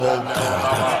Oh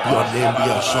God, your name be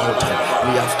exalted.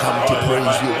 We have come to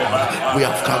praise you, Lord. We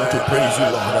have come to praise you,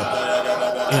 Lord.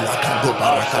 Elakando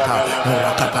barakata,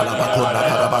 rakatala bakonda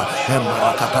baraba,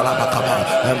 marakatala bakaba,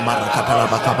 marakatala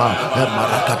bakaba,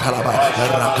 marakatala ba,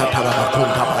 rakatala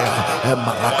bakonda baya,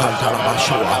 marakatala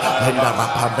bashua,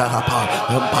 rapanda rapa,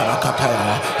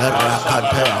 parakataya,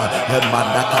 rakataya,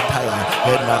 mandakataya,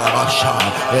 narabasha,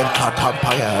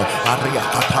 katampaya,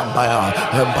 ariakatambaya,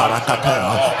 barakataya,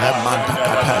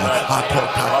 mandakataya,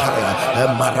 atotaya,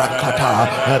 marakata,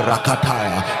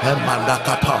 rakataya,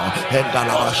 mandakata,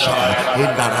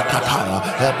 galabasha, Barakataya,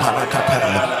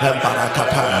 Barakataya,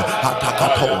 Barakataya,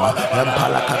 Atakatoa,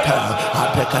 Barakataya,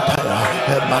 Atekataya,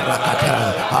 Barakataya,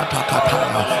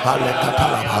 Atakataya,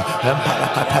 Alekatalaba,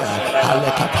 Barakataya,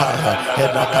 Alekataya,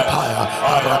 Edakataya,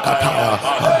 Arakataya,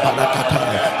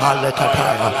 Barakataya,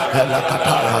 Alekataya,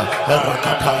 Elakataya,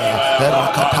 Erakataya,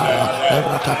 Erakataya,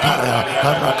 Erakataya,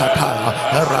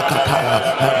 Erakataya, Erakataya,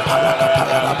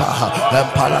 Barakataya Rabaha,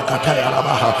 Barakataya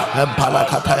Rabaha,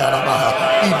 Barakataya Rabaha.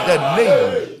 In the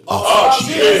name of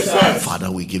Jesus.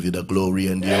 Father, we give you the glory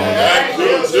and the honor. Thank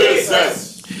you,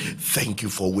 Jesus. Thank you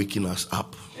for waking us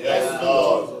up. Yes,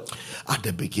 Lord. At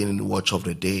the beginning watch of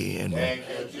the day, and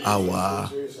our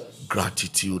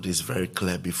gratitude is very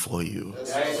clear before you.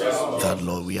 That,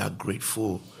 Lord, we are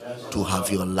grateful to have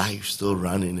your life still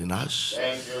running in us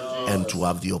and to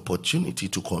have the opportunity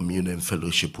to commune and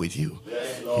fellowship with you.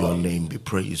 Your name be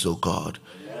praised, O God.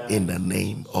 In the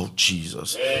name of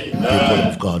Jesus. People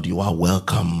of God, you are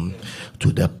welcome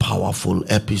to the powerful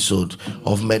episode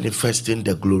of Manifesting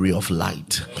the Glory of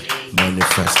Light.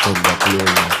 Manifesting the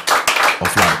Glory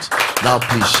of Light. Now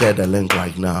please share the link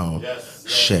right now.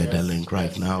 Share the link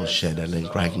right now. Share the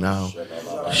link right now.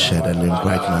 Share the link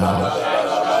right now.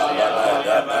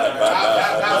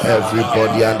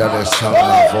 Everybody under the sound of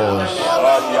my voice,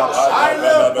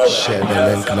 share the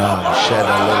link now. Share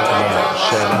the link now.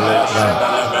 Share the link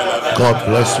now. God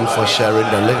bless you for sharing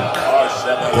the link.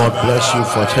 God bless you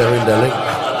for sharing the link.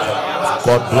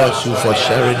 God bless you for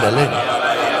sharing the link.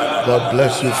 God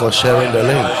bless you for sharing the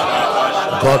link.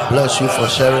 God bless you for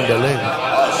sharing the link.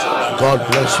 God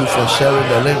bless you for sharing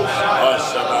the link.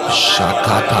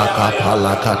 Shakata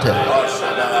palakate,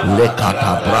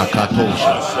 lekata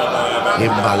brakatosha,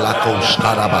 imbalakos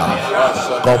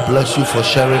karaba. God bless you for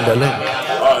sharing the link.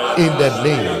 In the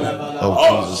name of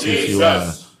Jesus. If you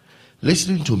are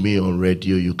listening to me on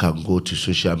radio, you can go to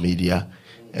social media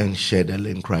and share the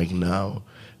link right now.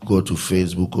 Go to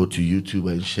Facebook, go to YouTube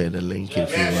and share the link.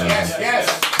 If you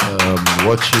are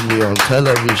watching me on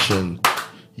television,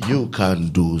 you can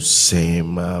do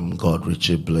same. God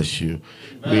richly bless you.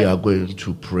 We are going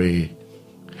to pray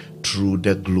through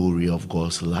the glory of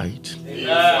God's light.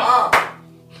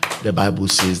 The Bible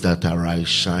says that arise,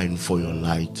 shine, for your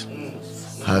light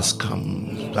has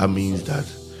come. That means that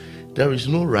there is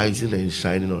no rising and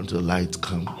shining until light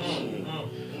comes.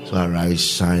 So arise,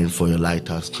 shine, for your light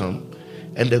has come,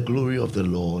 and the glory of the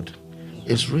Lord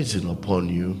is risen upon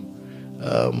you.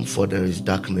 For there is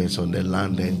darkness on the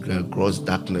land and gross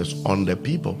darkness on the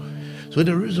people. So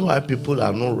the reason why people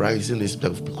are not rising is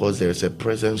because there is a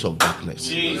presence of darkness.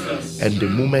 Jesus. And the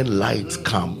moment light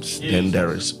comes, then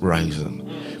there is rising.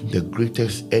 The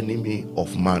greatest enemy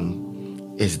of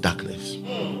man is darkness.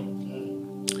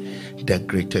 The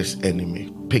greatest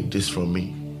enemy. Pick this from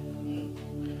me.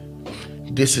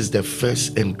 This is the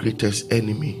first and greatest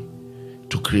enemy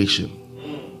to creation.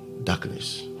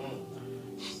 Darkness.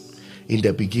 In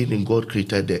the beginning, God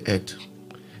created the earth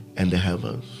and the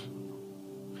heavens.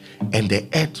 And the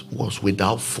earth was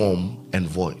without form and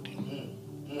void.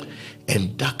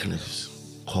 And darkness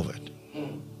covered.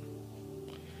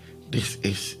 This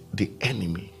is the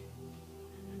enemy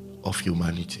of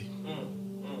humanity.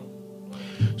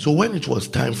 So when it was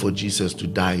time for Jesus to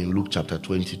die in Luke chapter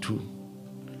 22,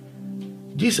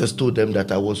 Jesus told them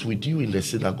that I was with you in the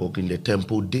synagogue, in the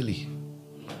temple daily.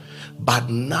 But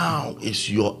now is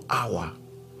your hour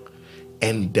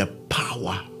and the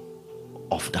power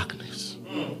of darkness.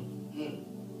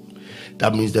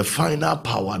 That means the final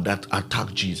power that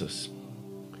attacked Jesus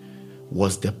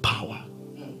was the power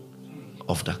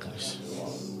of darkness.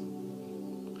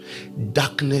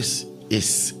 Darkness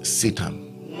is Satan.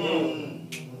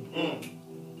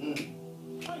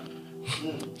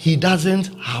 He doesn't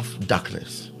have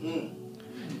darkness.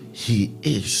 He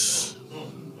is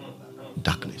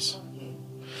darkness.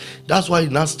 That's why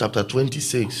in Acts chapter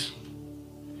 26,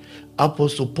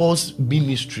 Apostle Paul's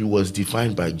ministry was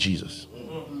defined by Jesus.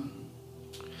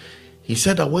 He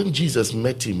said that when Jesus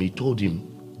met him, he told him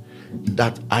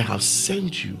that I have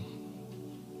sent you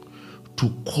to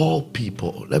call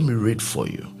people. Let me read for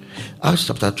you. Acts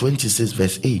chapter 26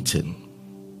 verse 18.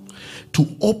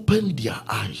 to open their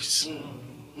eyes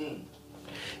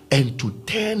and to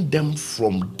turn them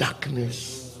from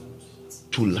darkness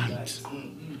to light,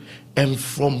 and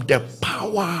from the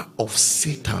power of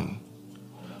Satan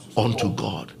unto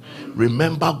God.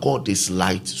 Remember, God is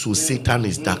light, so Satan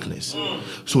is darkness.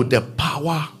 So the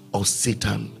power of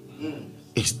Satan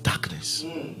is darkness.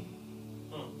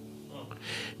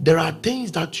 There are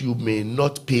things that you may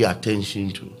not pay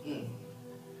attention to,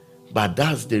 but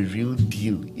that's the real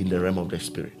deal in the realm of the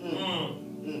spirit.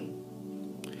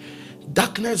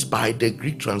 Darkness, by the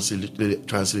Greek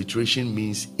transliteration,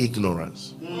 means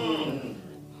ignorance.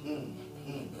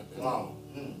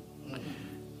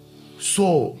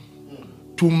 So,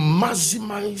 to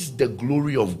maximize the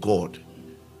glory of God,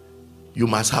 you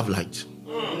must have light.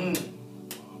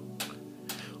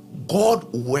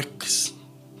 God works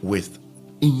with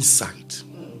insight.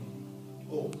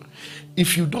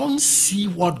 If you don't see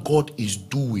what God is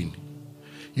doing,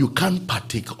 you can't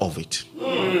partake of it.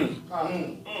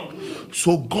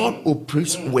 So God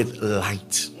operates with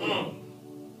light.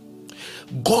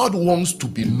 God wants to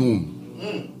be known.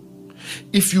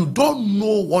 If you don't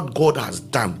know what God has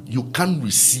done, you can't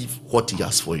receive what he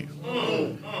has for you.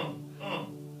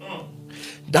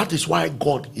 That is why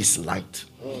God is light.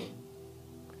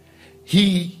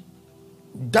 He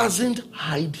doesn't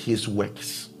hide his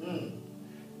works.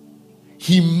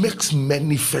 He makes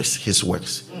manifest his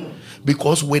works.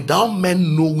 Because without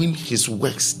men knowing his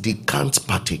works, they can't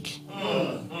partake.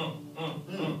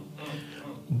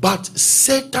 But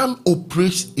Satan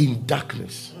operates in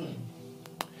darkness.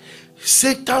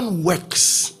 Satan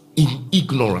works in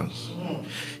ignorance.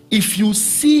 If you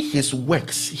see his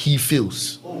works, he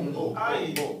fails.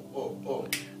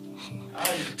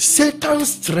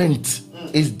 Satan's strength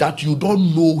is that you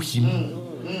don't know him,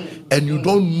 and you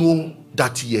don't know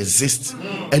that he exists,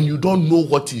 and you don't know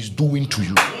what he's doing to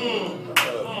you.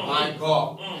 My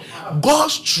God.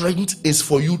 God's strength is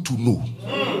for you to know.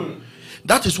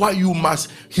 That is why you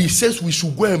must, he says we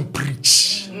should go and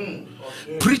preach.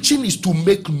 Preaching is to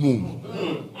make known.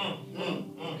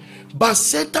 But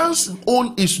Satan's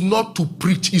own is not to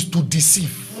preach, is to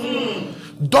deceive.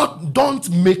 Don't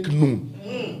make known.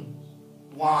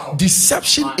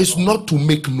 Deception is not to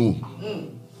make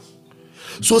known.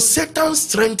 So Satan's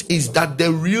strength is that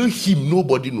the real him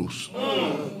nobody knows.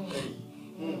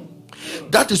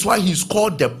 That is why he's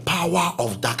called the power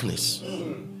of darkness.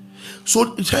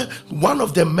 So one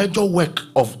of the major work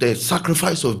of the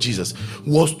sacrifice of Jesus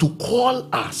was to call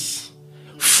us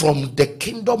from the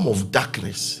kingdom of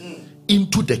darkness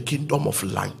into the kingdom of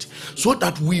light, so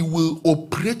that we will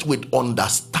operate with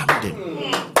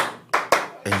understanding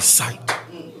and sight.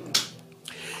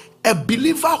 A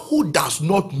believer who does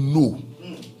not know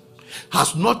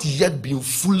has not yet been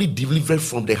fully delivered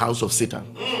from the house of Satan.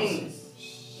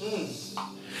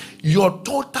 Your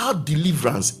total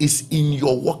deliverance is in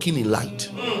your walking in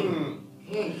light.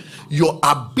 Your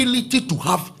ability to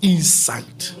have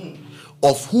insight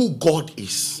of who God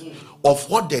is, of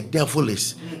what the devil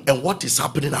is, and what is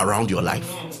happening around your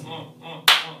life.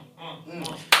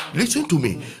 Listen to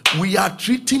me. We are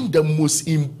treating the most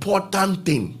important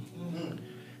thing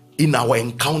in our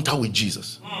encounter with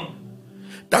Jesus.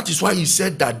 That is why he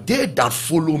said that they that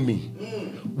follow me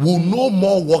will no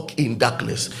more walk in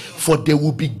darkness, for they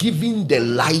will be given the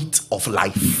light of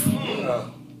life.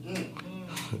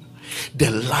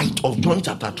 The light of John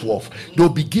chapter 12. They will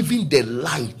be given the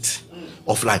light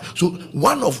of life. So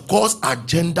one of God's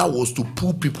agenda was to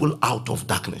pull people out of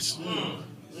darkness.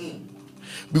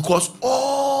 Because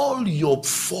all your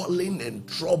falling and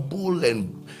trouble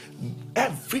and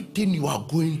everything you are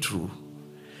going through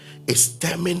is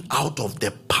stemming out of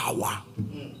the power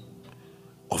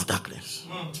of darkness.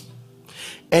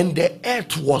 And the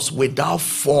earth was without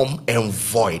form and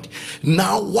void.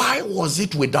 Now, why was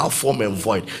it without form and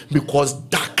void? Because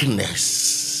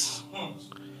darkness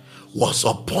was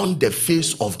upon the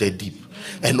face of the deep.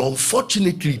 And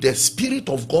unfortunately, the Spirit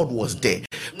of God was there.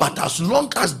 But as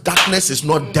long as darkness is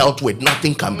not dealt with,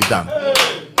 nothing can be done.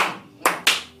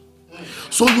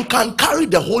 So you can carry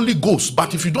the Holy Ghost,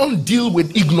 but if you don't deal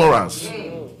with ignorance,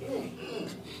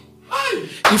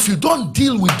 if you don't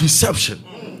deal with deception,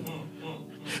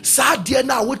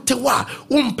 na wotewa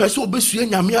umpese obesue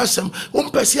nyame asem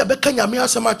umpese abeka nyame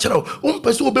asem akere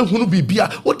umpese obehunu bibia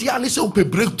odi ane se upe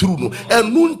breakthrough no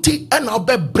enu nti na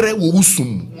obebre wo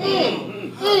usum.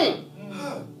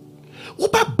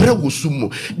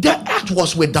 The earth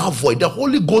was without void. The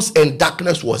Holy Ghost and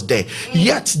darkness was there.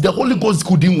 Yet the Holy Ghost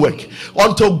couldn't work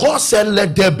until God said,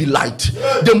 "Let there be light."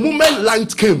 The moment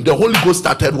light came, the Holy Ghost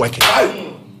started working.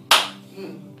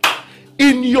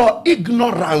 In your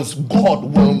ignorance, God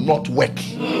will not work.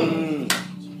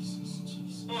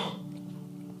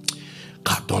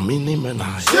 Domini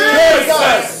menai.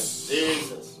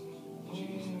 Jesus.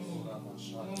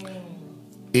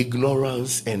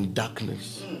 Ignorance and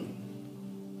darkness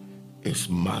is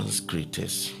man's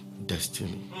greatest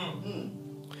destiny.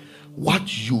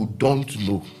 What you don't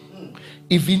know,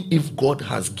 even if God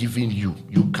has given you,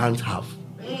 you can't have.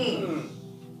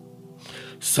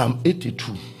 Psalm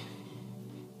 82.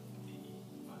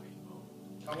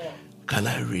 Can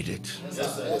I read it?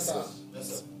 Yes, sir.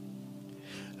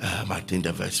 I think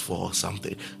the verse 4 or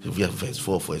something. We have verse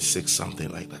 4, verse 6, something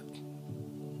like that.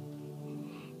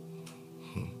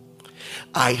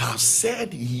 I have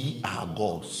said ye are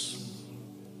gods,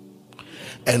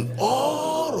 and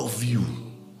all of you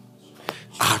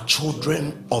are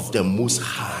children of the Most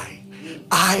High.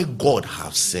 I, God,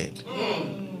 have said.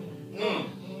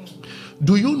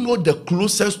 Do you know the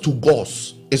closest to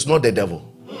gods is not the devil?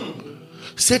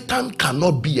 Satan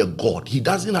cannot be a god. He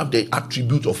doesn't have the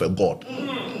attribute of a god.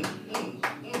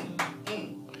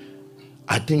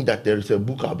 I think that there is a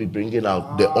book I'll be bringing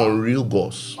out, The Unreal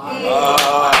Gods.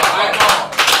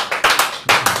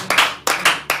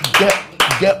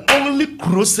 The only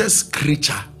closest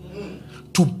creature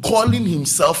to calling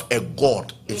himself a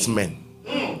god is man.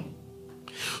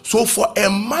 So for a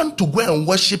man to go and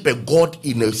worship a god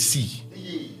in a sea,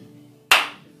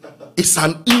 it's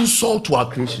an insult to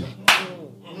our creation.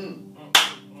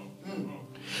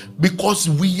 Because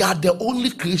we are the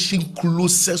only creation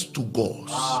closest to God.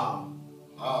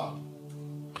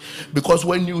 Because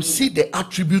when you see the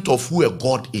attribute of who a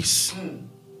god is,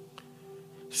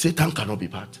 Satan cannot be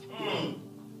part.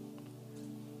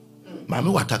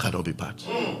 Mami Wata cannot be part.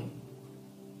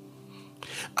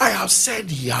 I have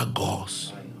said ye are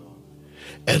gods,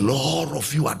 and all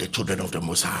of you are the children of the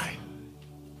Most High.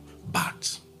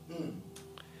 But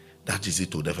that is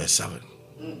it to the verse 7.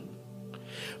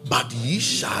 But ye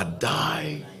shall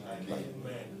die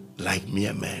like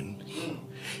mere men,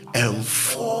 and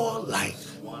fall like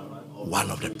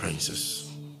one of the princes.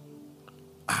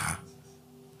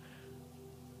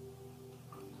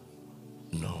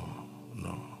 No.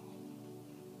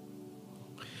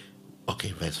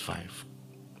 Okay, verse 5.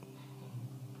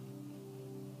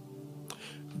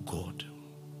 God,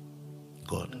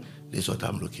 this is what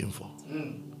I'm looking for.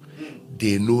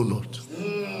 They know not,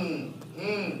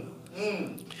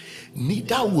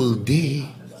 neither will they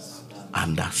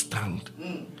understand.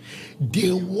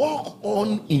 They walk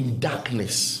on in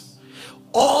darkness.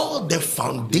 All the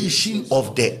foundation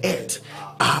of the earth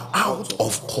are out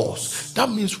of course. That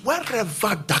means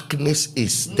wherever darkness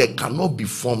is, there cannot be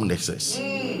formlessness.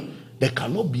 There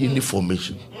cannot be any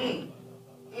formation.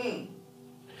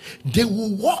 They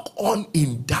will walk on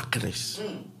in darkness.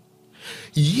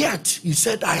 Yet, he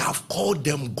said, I have called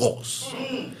them gods.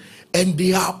 And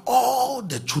they are all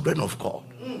the children of God.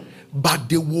 But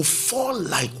they will fall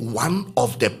like one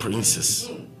of the princes.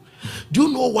 Do you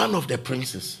know one of the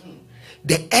princes?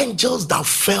 The angels that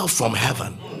fell from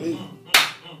heaven.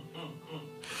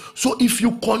 So if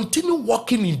you continue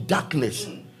walking in darkness,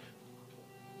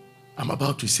 I'm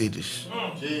about to say this.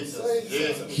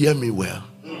 Jesus. Hear me well.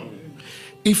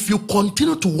 If you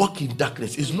continue to walk in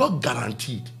darkness, it's not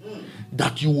guaranteed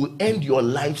that you will end your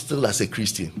life still as a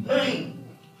Christian.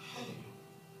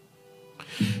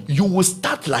 You will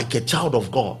start like a child of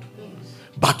God,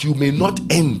 but you may not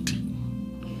end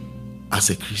as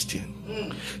a Christian.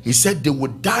 He said they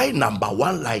would die, number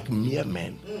one, like mere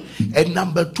men, and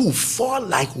number two, fall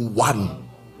like one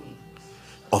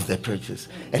of the princes.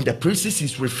 And the princes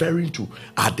he's referring to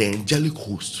are the angelic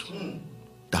hosts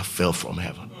that fell from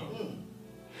heaven.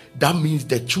 That means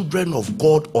the children of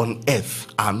God on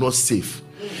earth are not safe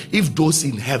if those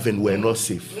in heaven were not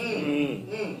safe.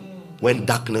 When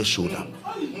darkness showed up,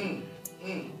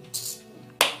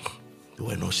 they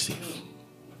were not safe.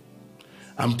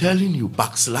 I'm telling you,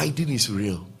 backsliding is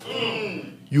real.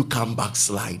 You can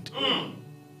backslide.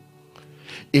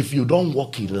 If you don't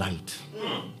walk in light,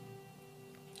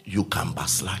 you can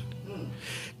backslide.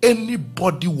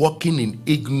 Anybody walking in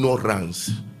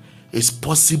ignorance, it's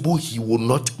possible he will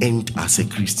not end as a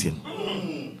Christian.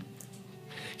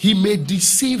 He may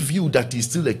deceive you that he's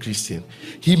still a Christian.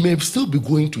 He may still be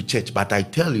going to church, but I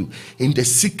tell you, in the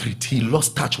secret, he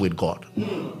lost touch with God.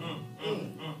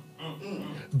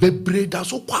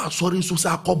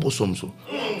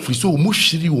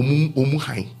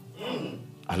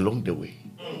 Along the way,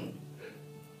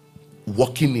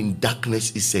 walking in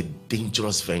darkness is a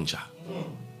dangerous venture.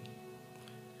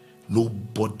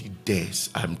 Nobody dares,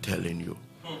 I'm telling you.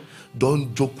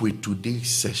 Don't joke with today's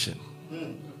session.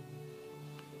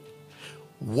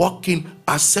 Walking,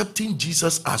 accepting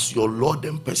Jesus as your Lord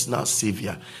and personal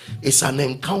Savior is an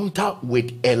encounter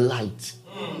with a light.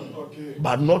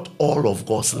 but not all of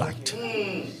God's light.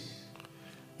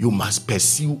 You must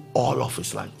pursue all of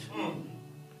his light.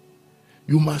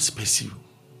 You must pursue.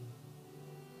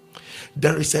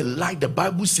 There is a light. The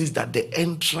Bible says that the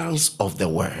entrance of the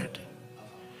word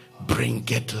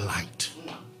bringeth light.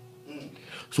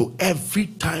 So every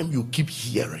time you keep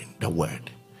hearing the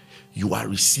word, you are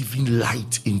receiving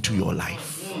light into your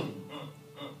life.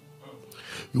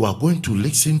 You are going to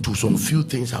listen to some few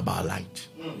things about light.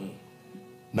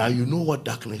 Now you know what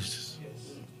darkness is.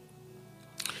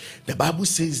 The Bible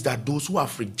says that those who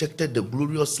have rejected the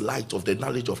glorious light of the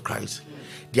knowledge of Christ,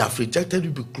 they have rejected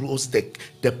it because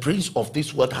the prince of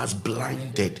this world has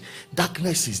blinded.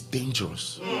 Darkness is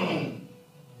dangerous.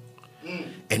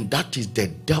 And that is the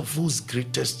devil's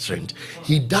greatest strength.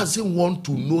 He doesn't want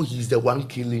to know he's the one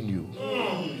killing you.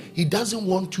 He doesn't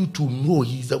want you to know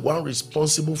he's the one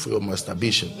responsible for your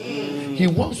masturbation. He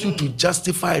wants you to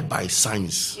justify it by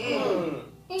science.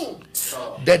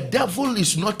 The devil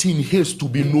is not in haste to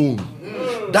be known.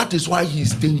 That is why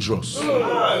he's dangerous.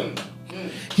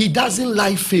 He doesn't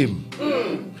like fame.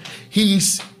 He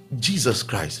is Jesus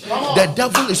Christ. The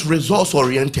devil is results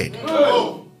oriented.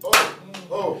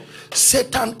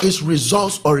 Satan is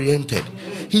results oriented.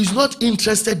 He's not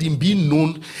interested in being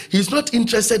known. He's not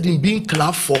interested in being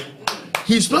clapped for.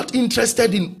 He's not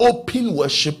interested in open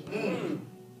worship.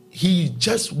 He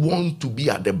just wants to be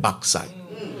at the backside.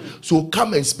 So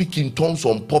come and speak in tongues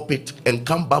on pulpit and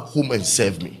come back home and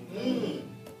serve me.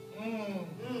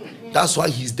 That's why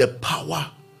he's the power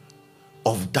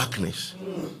of darkness.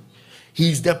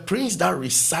 He's the prince that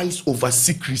resides over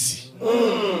secrecy.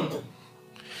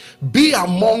 Be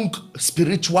among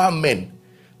spiritual men,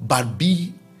 but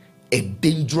be a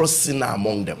dangerous sinner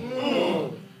among them.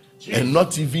 And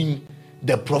not even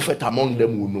the prophet among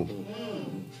them will know.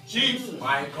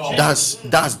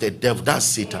 That's the devil, that's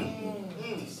Satan.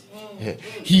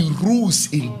 He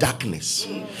rules in darkness.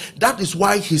 That is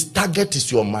why his target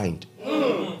is your mind.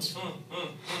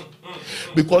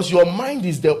 Because your mind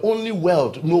is the only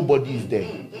world, nobody is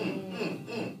there.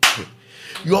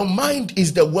 Your mind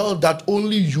is the world that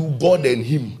only you, God, and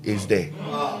him is there.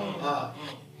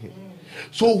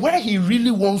 So where he really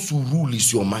wants to rule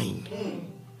is your mind.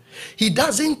 He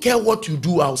doesn't care what you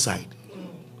do outside.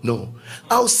 No.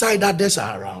 Outside others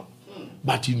are around.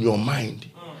 But in your mind,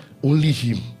 only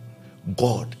him,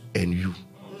 God, and you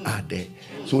are there.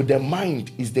 So the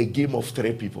mind is the game of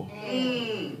three people.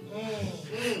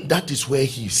 That is where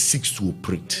he seeks to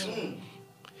operate.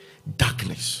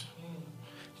 Darkness.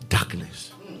 Darkness.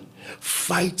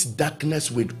 Fight darkness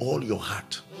with all your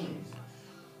heart.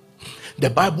 The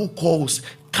Bible calls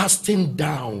casting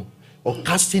down or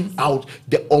casting out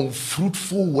the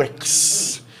unfruitful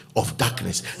works of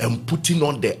darkness and putting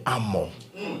on the armor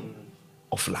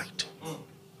of light.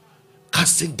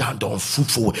 Casting down the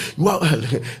unfruitful work.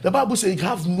 The Bible says you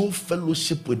have no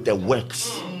fellowship with the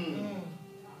works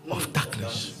of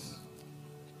darkness.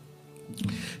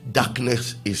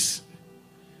 Darkness is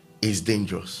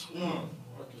dangerous.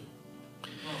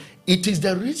 It is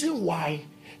the reason why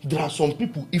there are some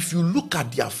people, if you look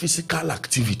at their physical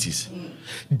activities,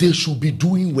 they should be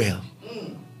doing well.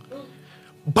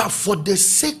 But for the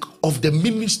sake of the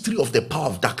ministry of the power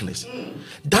of darkness,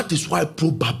 that is why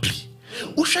probably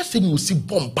you see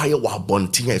bonfire wa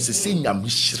bonting as a saying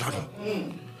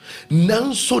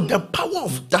now, so the power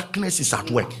of darkness is at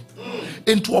work.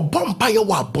 Into a bonfire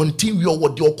wa bonting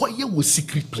you will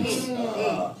secret place.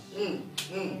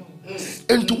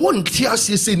 And to one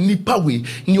tears say nipa way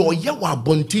your yawa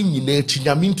bonting in a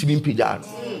chinyamin.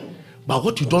 But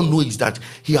what you don't know is that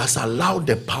he has allowed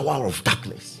the power of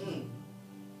darkness.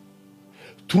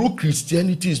 True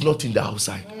Christianity is not in the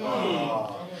outside.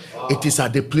 It is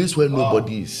at the place where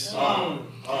nobody is.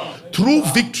 True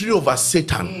victory over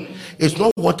Satan is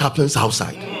not what happens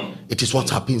outside. It is what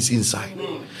happens inside.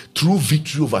 True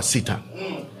victory over Satan.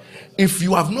 If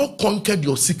you have not conquered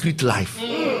your secret life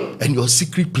and your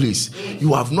secret place,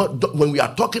 you have not. When we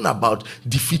are talking about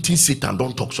defeating Satan,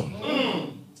 don't talk so.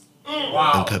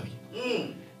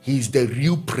 He is the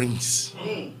real prince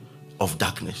of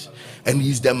darkness, and he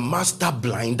is the master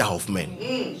blinder of men.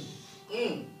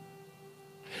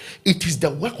 It is the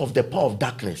work of the power of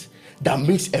darkness that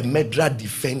makes a murderer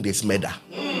defend his murder.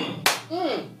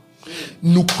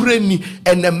 Nukreni,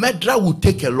 and the murderer will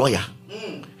take a lawyer,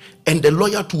 and the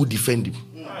lawyer too will defend him.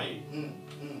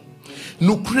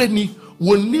 Nukreni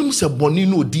will name se boni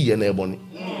no di ene boni,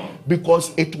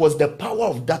 because it was the power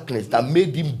of darkness that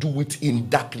made him do it in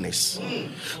darkness.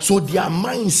 So their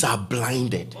minds are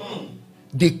blinded.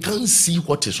 They can't see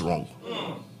what is wrong.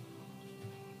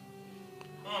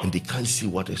 And they can't see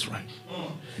what is right.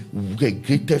 The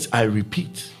greatest, I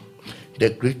repeat, the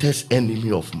greatest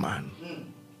enemy of man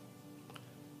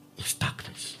is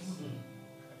darkness.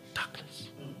 Darkness.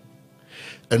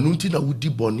 And until na wudi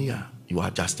bonia, you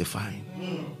are justifying.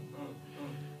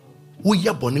 We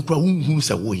ya boni kwa who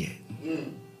say we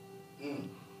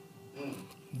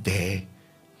the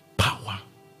power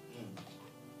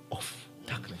of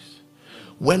darkness.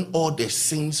 When all the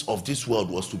sins of this world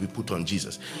was to be put on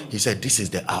Jesus, he said, this is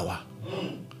the hour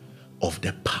of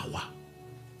the power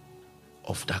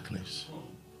of darkness.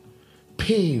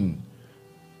 Pain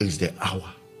is the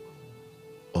hour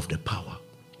of the power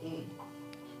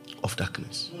of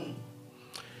darkness.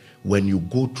 When you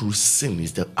go through sin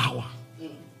is the hour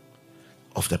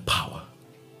of the power.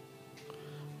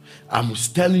 I'm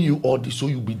telling you all this so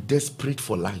you'll be desperate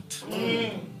for light.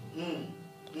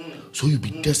 So you'll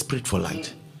be desperate for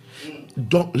light.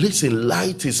 Don't listen,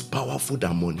 light is powerful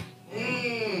than money.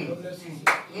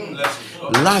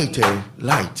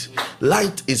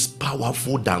 Light is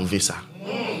powerful than visa.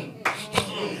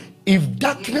 If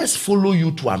darkness follow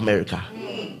you to America,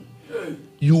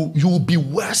 you will be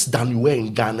worse than you were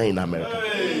in Ghana in America.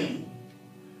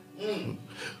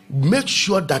 Make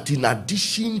sure that in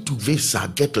addition to visa,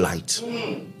 get light.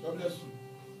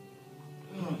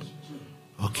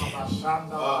 Okay.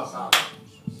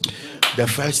 The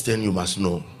first thing you must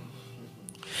know,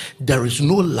 there is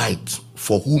no light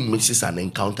for who misses an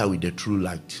encounter with the true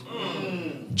light.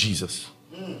 Jesus.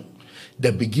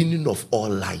 The beginning of all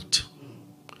light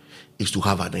is to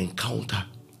have an encounter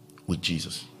with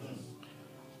Jesus.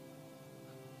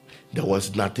 There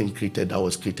was nothing created that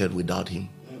was created without him.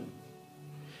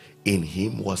 In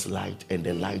him was light, and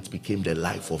the light became the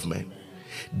life of men.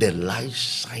 The light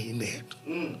shined,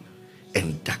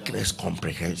 and darkness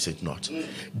comprehends it not.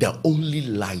 The only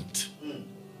light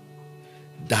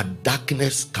that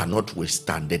darkness cannot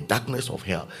withstand, the darkness of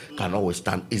hell cannot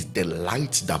withstand, is the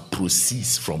light that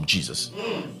proceeds from Jesus.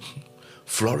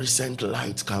 Fluorescent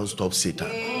light can't stop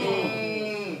Satan.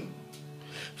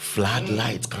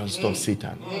 Floodlight can't stop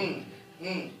Satan.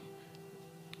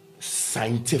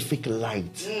 Scientific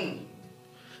light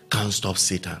can't stop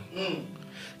Satan.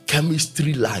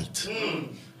 Chemistry light.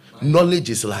 Knowledge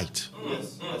is light.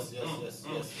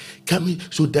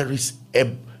 So there is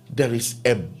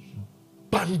a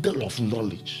bundle of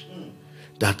knowledge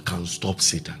that can stop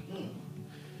Satan.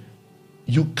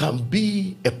 You can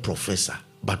be a professor,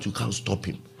 but you can't stop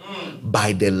him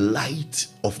by the light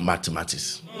of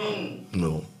mathematics.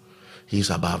 No, he's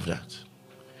above that.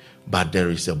 But there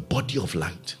is a body of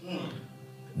light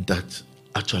that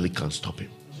actually can stop him.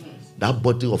 That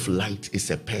body of light is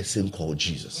a person called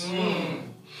Jesus.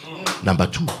 Number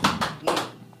two,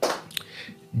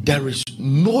 there is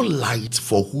no light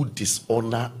for who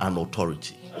dishonor an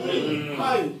authority.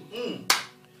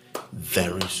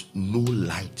 There is no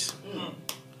light.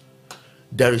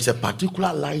 There is a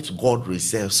particular light God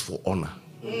reserves for honor.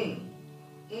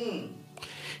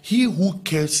 He who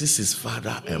curses his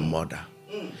father and mother,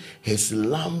 his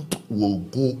lamp will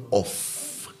go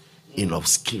off in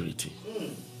obscurity.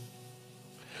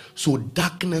 So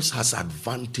darkness has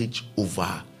advantage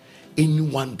over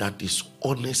anyone that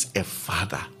dishonors a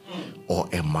father or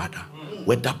a mother,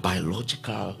 whether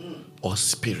biological or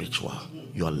spiritual.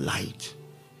 Your light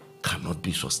cannot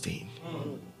be sustained.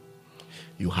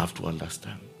 You have to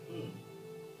understand.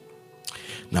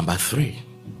 Number three,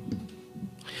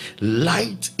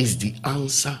 light is the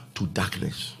answer to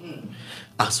darkness,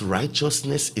 as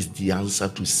righteousness is the answer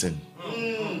to sin.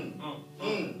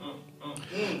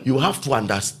 You have to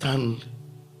understand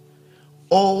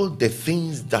all the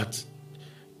things that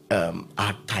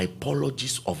are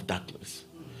typologies of darkness.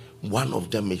 One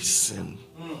of them is sin.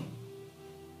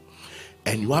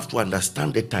 And you have to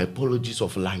understand the typologies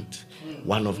of light.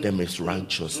 One of them is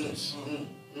righteousness.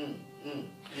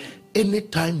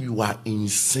 Anytime you are in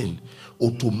sin,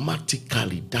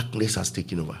 automatically darkness has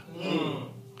taken over.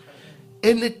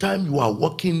 Anytime you are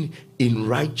walking in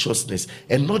righteousness,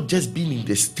 and not just being in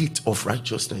the state of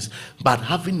righteousness, but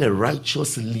having a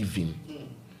righteous living,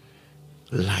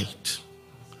 light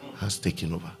has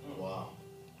taken over.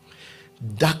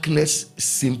 Darkness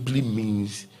simply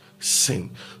means sin.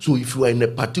 So if you are in a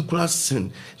particular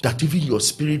sin that even your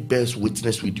spirit bears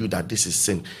witness with you that this is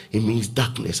sin, it means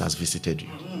darkness has visited you.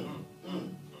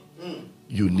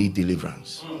 You need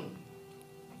deliverance.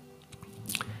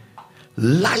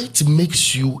 Light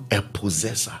makes you a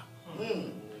possessor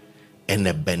and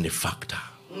a benefactor.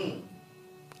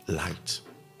 Light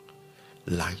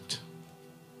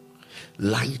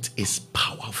is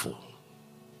powerful.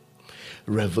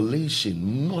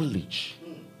 Revelation, knowledge,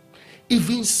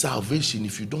 even salvation.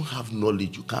 If you don't have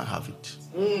knowledge, you can't have it.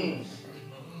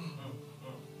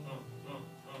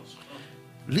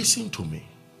 Listen to me.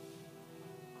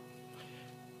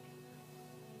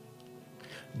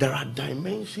 There are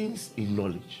dimensions in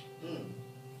knowledge.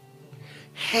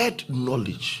 Head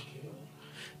knowledge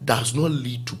does not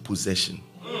lead to possession.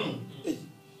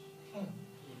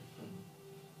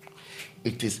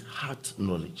 It is heart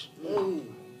knowledge.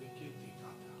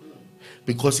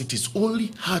 Because it is only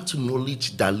heart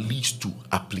knowledge that leads to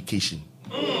application.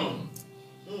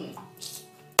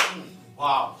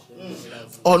 Wow.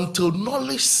 Until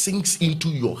knowledge sinks into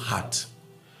your heart,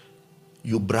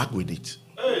 you brag with it.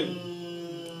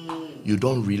 You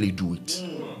don't really do it.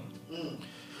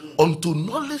 Until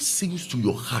knowledge sinks to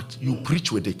your heart, you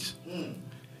preach with it.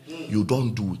 You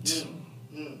don't do it.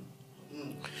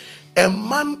 A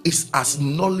man is as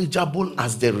knowledgeable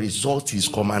as the result he's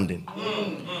commanding,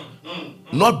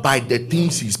 not by the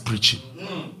things he's preaching.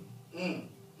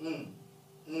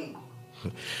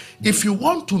 If you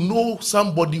want to know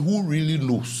somebody who really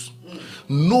knows,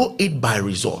 know it by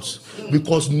results,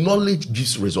 because knowledge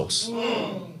gives results.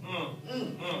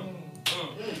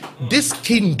 This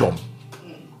kingdom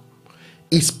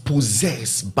is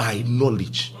possessed by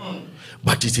knowledge,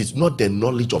 but it is not the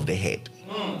knowledge of the head.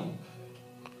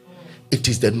 It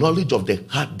is the knowledge of the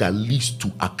heart that leads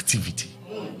to activity.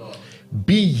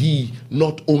 Be ye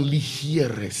not only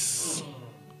hearers,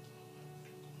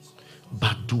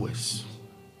 but doers.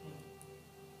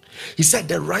 He said,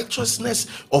 the righteousness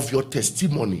of your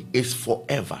testimony is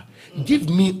forever. Give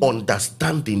me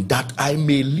understanding that I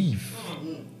may live.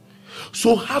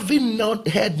 So having not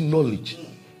heard knowledge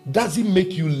doesn't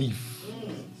make you live.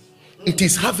 It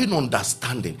is having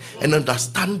understanding. And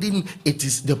understanding, it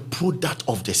is the product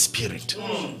of the Spirit.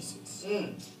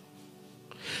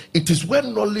 It is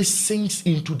when knowledge sinks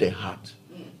into the heart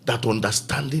that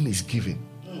understanding is given.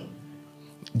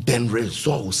 Then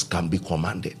results can be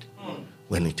commanded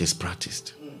when it is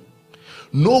practiced.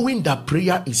 Knowing that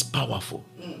prayer is powerful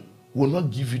will not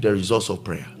give you the results of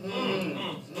prayer.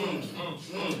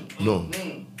 No.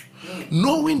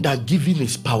 Knowing that giving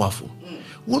is powerful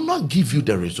will not give you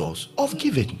the results of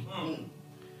giving.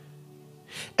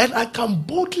 And I can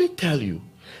boldly tell you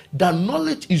that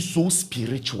knowledge is so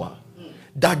spiritual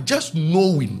that just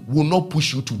knowing will not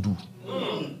push you to do.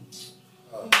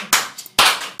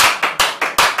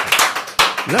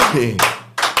 Let me.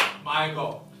 My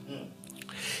God.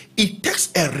 It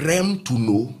takes a realm to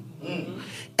know,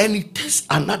 and it takes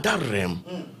another realm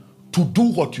to do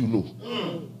what you know.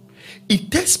 It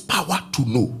takes power to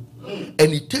know,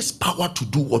 and it takes power to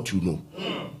do what you know.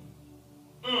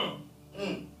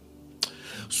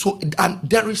 So, and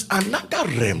there is another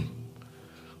realm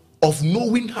of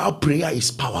knowing how prayer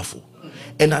is powerful,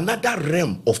 and another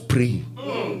realm of praying.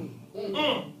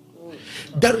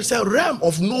 There is a realm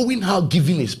of knowing how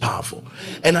giving is powerful,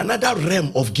 and another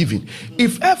realm of giving.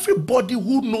 If everybody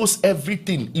who knows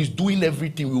everything is doing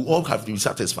everything, we all have to be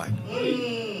satisfied.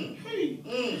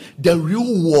 The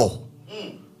real war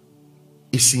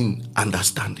is in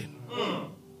understanding.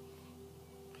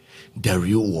 The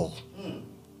real war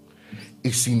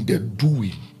is in the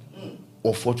doing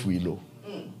of what we know.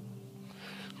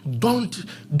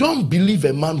 Don't believe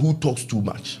a man who talks too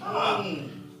much.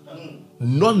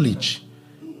 Knowledge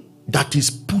that is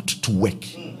put to work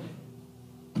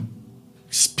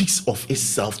speaks of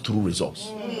itself through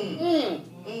results.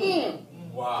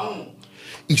 Wow.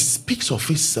 It speaks of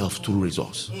itself through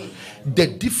results. The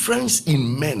difference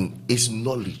in men is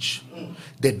knowledge.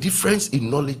 The difference in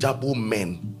knowledgeable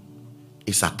men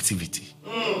is activity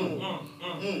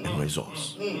and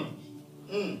results.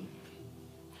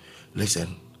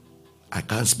 Listen, I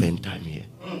can't spend time here,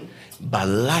 but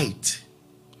light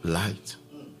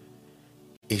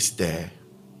is the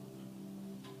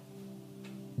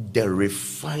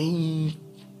refined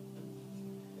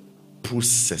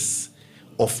process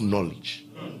of knowledge.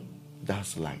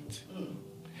 That's light.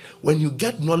 When you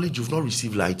get knowledge, you've not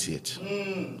received light yet.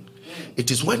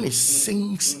 It is when it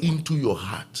sinks into your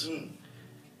heart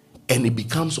and it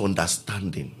becomes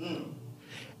understanding.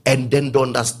 And then the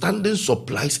understanding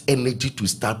supplies energy to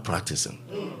start practicing.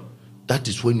 That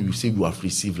is when you say you have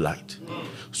received light.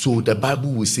 So the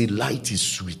Bible will say light is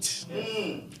sweet.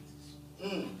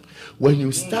 When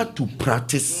you start to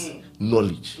practice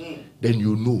knowledge, then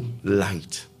you know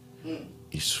light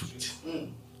is sweet.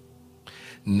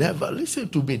 Never listen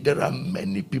to me. There are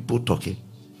many people talking.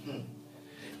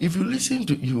 If you listen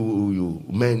to you,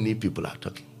 many people are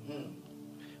talking,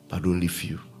 but only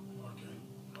few.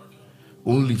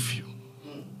 Only few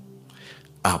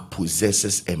are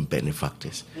possessors and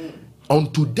benefactors.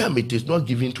 Unto them it is not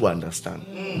given to understand,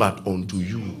 but unto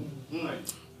you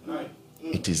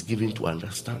it is given to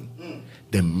understand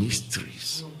the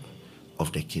mysteries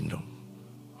of the kingdom.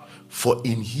 For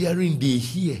in hearing they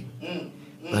hear,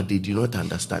 but they do not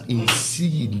understand. In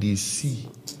seeing they see.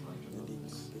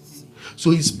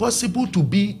 So it's possible to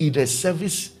be in a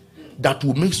service that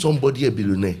will make somebody a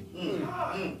billionaire,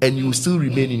 and you will still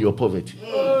remain in your poverty.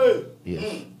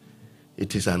 Yes.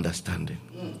 It is understanding.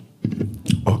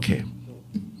 Okay.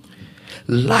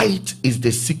 Light is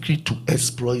the secret to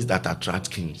exploits that attract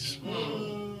kings.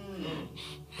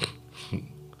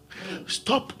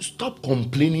 Stop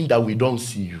complaining that we don't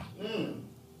see you.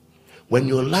 When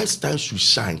your light starts to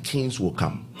shine, kings will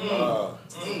come.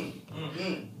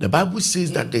 The Bible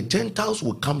says that the Gentiles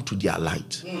will come to their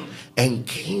light, and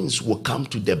kings will come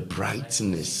to the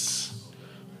brightness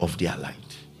of their light.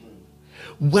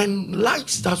 When light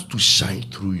starts to shine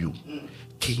through you,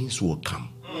 kings will come.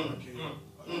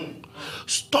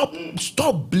 Stop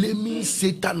blaming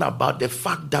Satan about the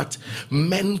fact that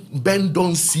men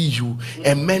don't see you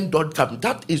and men don't come.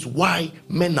 That is why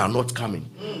men are not coming.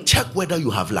 Check whether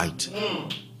you have light.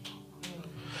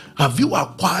 Have you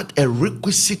acquired a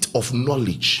requisite of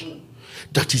knowledge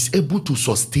that is able to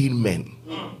sustain men?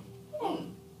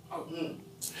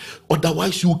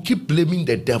 Otherwise, you keep blaming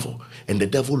the devil, and the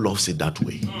devil loves it that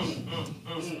way.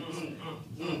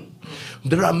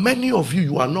 There are many of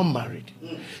you are not married.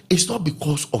 It's not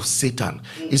because of Satan.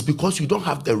 It's because you don't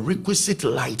have the requisite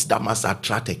light that must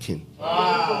attract a king.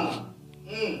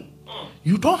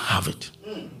 You don't have it.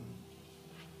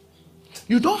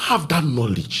 You don't have that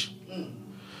knowledge.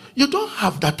 You don't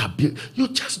have that ability. You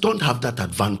just don't have that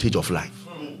advantage of life.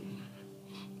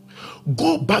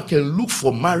 Go back and look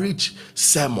for marriage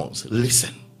sermons.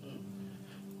 Listen.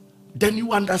 Then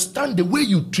you understand the way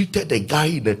you treated a guy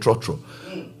in a trotro,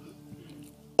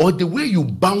 or the way you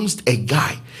bounced a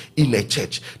guy in a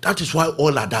church. That is why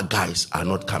all other guys are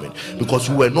not coming, because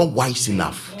you were not wise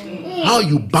enough. How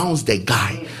you bounced the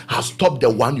guy has stopped the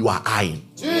one you are eyeing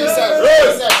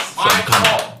from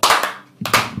coming.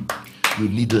 You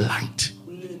need light.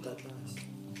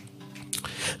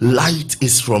 Light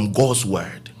is from God's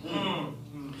word.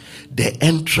 The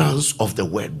entrance of the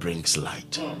word brings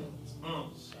light.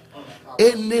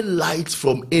 Any light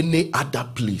from any other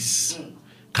place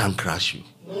can crush you.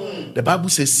 The Bible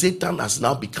says Satan has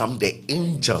now become the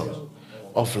angel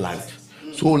of light.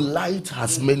 So light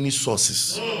has many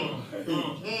sources.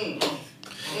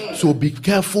 So be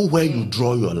careful where you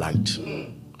draw your light.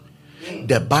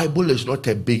 The Bible is not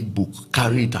a big book.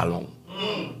 Carry it along.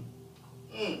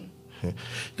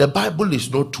 The Bible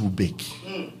is not too big.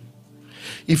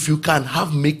 If you can have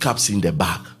makeups in the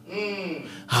bag,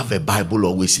 have a Bible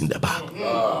always in the bag.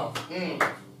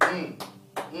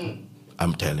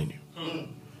 I'm telling you.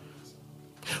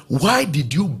 Why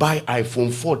did you buy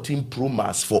iPhone 14 Pro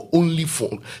Max for only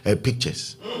phone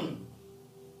pictures?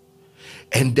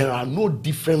 And there are no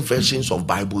different versions of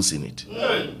Bibles in it.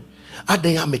 I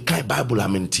am a kind Bible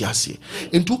I'm in Tiasie.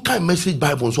 In two kind message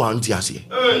Bibles so I'm Tiasie.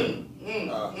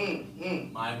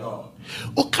 My God.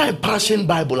 Okay, Passion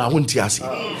Bible I want Tiasie.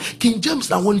 King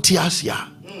James I want Tiasie.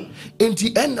 In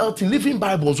the NLT Living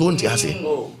Bibles I want Tiasie.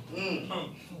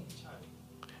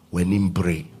 When in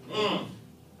pray.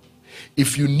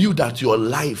 If you knew that your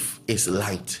life is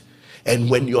light, and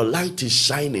when your light is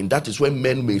shining, that is when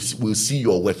men will see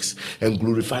your works and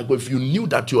glorify God. If you knew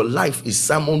that your life is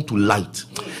summoned to light,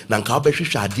 I'm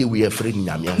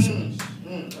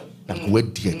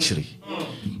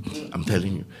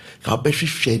telling you,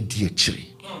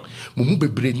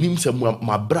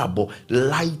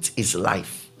 light is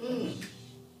life.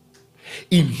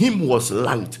 In him was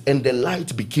light, and the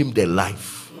light became the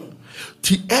life.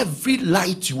 To every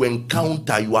light you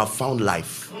encounter, you have found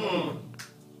life.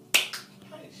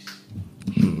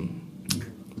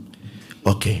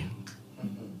 Okay.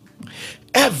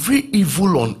 Every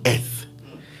evil on earth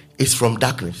is from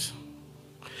darkness.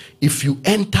 If you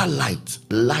enter light,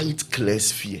 light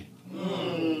clears fear.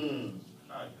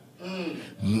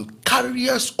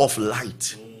 Carriers of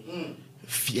light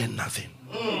fear nothing.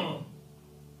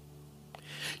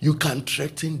 You can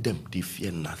threaten them, they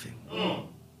fear nothing.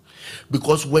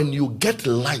 Because when you get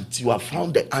light, you have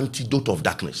found the antidote of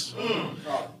darkness.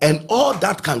 And all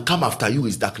that can come after you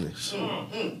is darkness.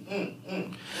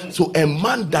 So a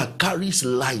man that carries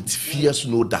light fears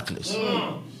no darkness.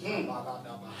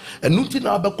 Because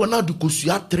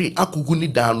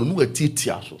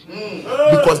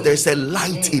there's a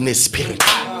light in his spirit.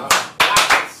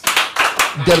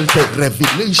 There is a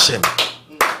revelation.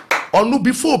 Onu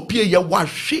before Pierre ya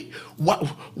washi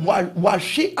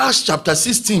Acts chapter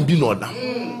 16 be no now.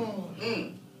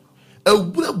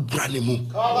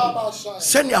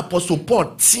 Send the Apostle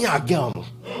Paul again.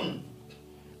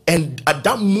 And at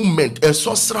that moment a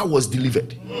sorcerer was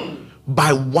delivered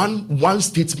by one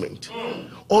statement.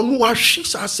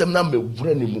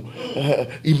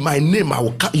 in my name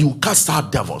you cast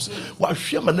out devils. My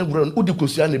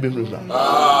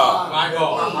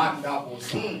God.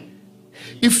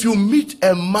 If you meet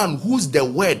a man whose the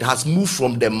word has moved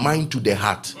from the mind to the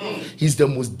heart, he's the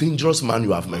most dangerous man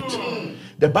you have met.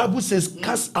 The Bible says,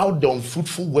 cast out the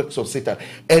unfruitful works of Satan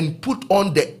and put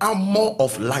on the armor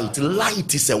of light.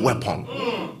 Light is a weapon.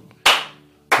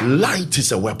 Light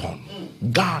is a weapon.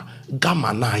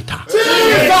 Gamma nighter.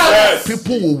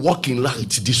 People will walk in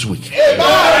light this week.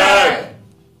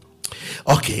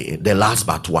 Okay, the last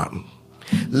but one.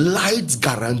 Light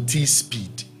guarantees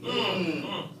speed.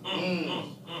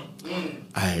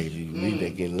 I read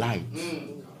again. Light.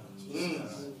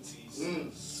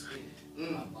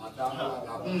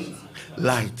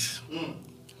 Light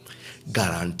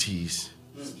guarantees.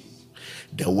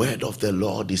 The word of the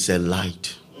Lord is a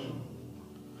light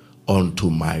unto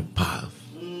my path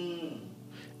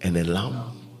and a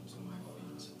lamp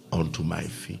unto my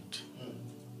feet.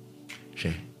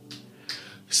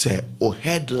 Say, oh,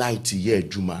 headlight ye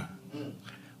juma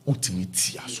ultimate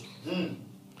yaso.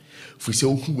 For say,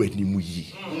 who went ni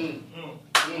muyi.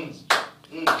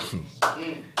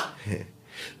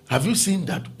 Have you seen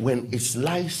that when it's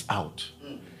lights out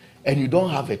and you don't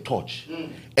have a torch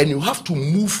and you have to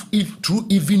move through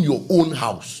even your own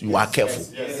house, you are careful.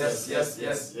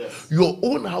 Yes. Your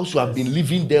own house, you have been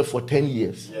living there for 10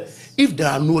 years. Yes. If there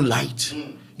are no light,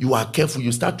 you are careful.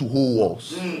 You start to hold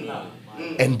walls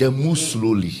and then move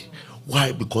slowly.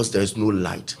 Why? Because there is no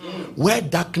light. Where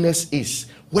darkness is,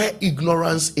 where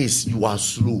ignorance is, you are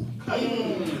slow.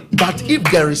 But if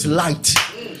there is light,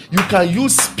 you can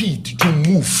use speed to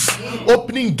move,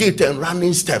 opening gate and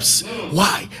running steps.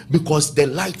 Why? Because the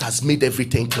light has made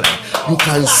everything clear. You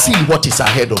can see what is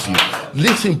ahead of you.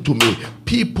 Listen to me.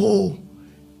 People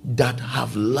that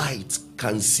have light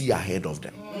can see ahead of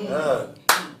them.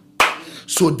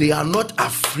 So they are not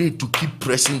afraid to keep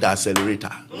pressing the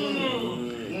accelerator.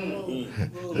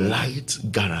 Light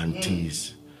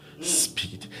guarantees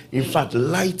speed. In fact,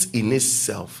 light in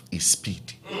itself is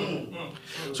speed.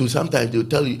 So sometimes they'll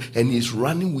tell you, and he's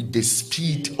running with the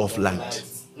speed of light.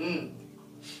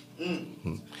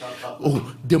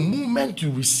 Oh, the moment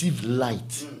you receive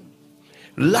light,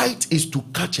 light is to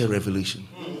catch a revelation.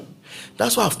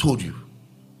 That's why I've told you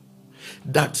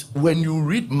that when you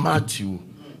read Matthew,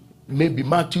 maybe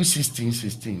Matthew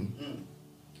 16,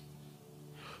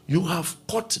 you have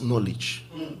caught knowledge.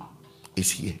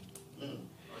 It's here.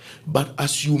 But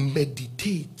as you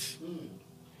meditate,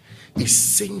 it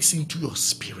sinks into your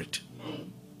spirit.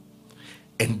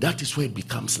 And that is where it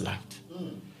becomes light.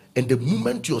 And the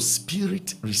moment your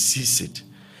spirit receives it,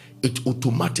 it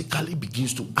automatically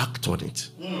begins to act on it.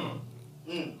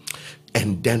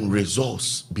 And then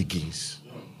resource begins.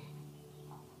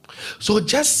 So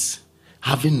just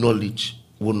having knowledge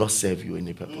will not serve you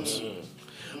any purpose.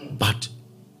 But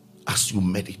as you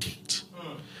meditate,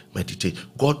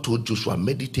 God told Joshua,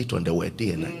 meditate on the word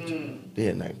day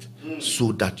and night,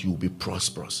 so that you will be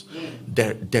prosperous.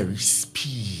 There is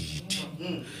speed.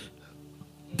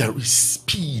 There is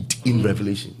speed in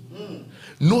revelation.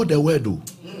 Know the word though.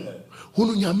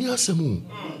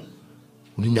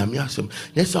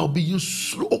 Yes, I'll be you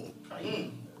slow.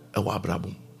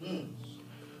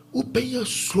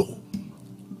 Slow.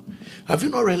 Have you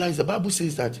not realized the Bible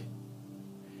says that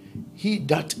he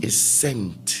that is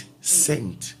sent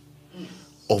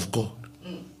of God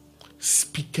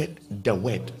speaketh the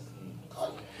word.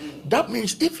 That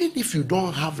means even if you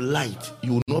don't have light,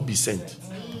 you will not be sent.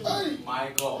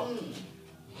 My God.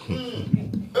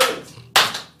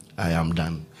 I am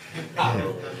done.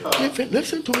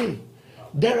 Listen to me.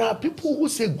 There are people who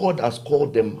say God has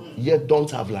called them, yet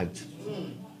don't have light.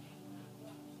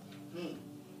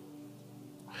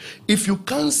 If you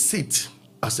can't sit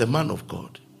as a man of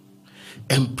God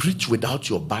and preach without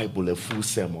your Bible a full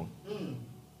sermon,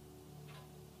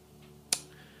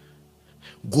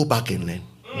 go back and learn.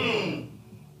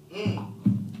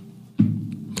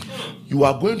 You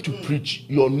are going to preach,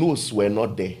 your notes were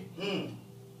not there.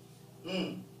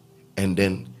 And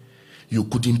then you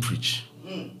couldn't preach.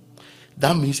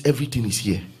 That means everything is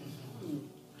here.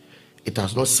 It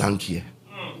has not sunk here.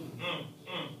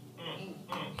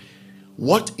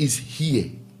 What is here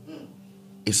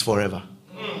is forever.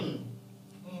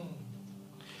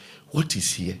 What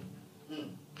is here?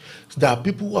 There are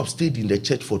people who have stayed in the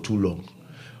church for too long,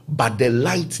 but the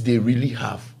light they really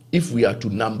have, if we are to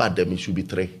number them, it should be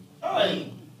 3.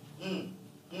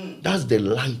 That's the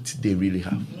light they really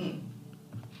have.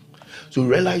 So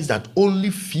realize that only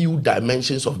few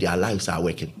dimensions of their lives are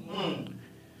working.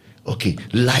 Okay,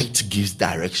 light gives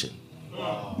direction.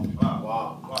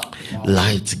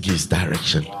 Light gives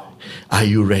direction. Are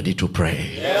you ready to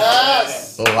pray?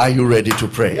 Yes. Oh, are you ready to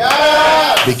pray?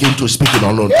 Yes. Begin to speak in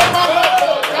unknown tongues.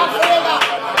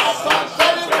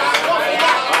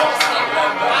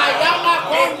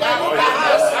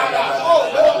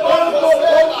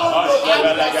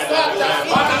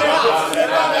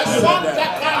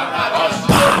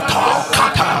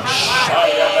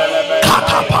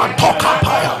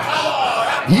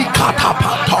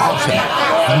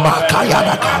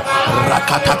 Makayadaka,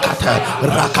 rakatakata,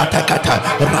 rakatakata,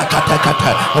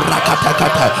 rakatakata,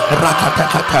 rakatakata,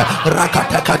 rakatakata,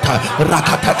 rakatakata,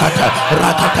 rakatakata,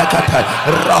 rakatakata,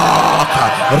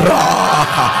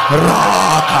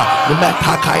 raka,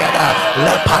 metakayada,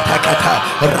 lepatakata,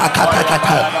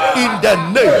 rakatakata, in the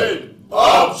name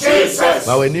of Jesus.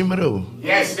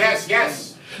 Yes.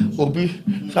 Obi,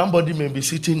 somebody may be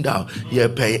sitting down.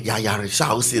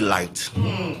 Say light.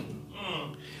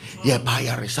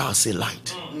 Say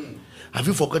light. Have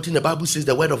you forgotten the Bible says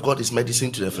the word of God is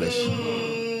medicine to the flesh?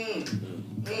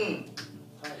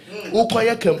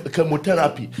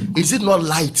 Chemotherapy, is it not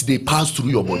light they pass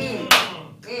through your body?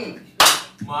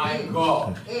 My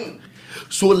God.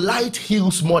 So light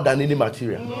heals more than any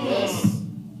material.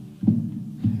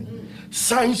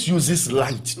 Science uses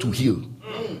light to heal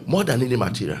more than any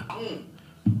material.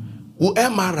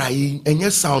 MRI and your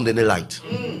sound and the light.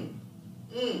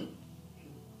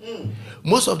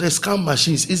 Most of the scan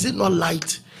machines, is it not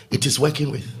light it is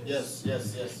working with? Yes.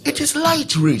 It is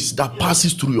light rays that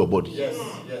passes through your body.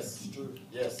 Yes, true.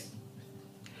 Yes.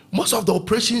 Most of the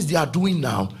operations they are doing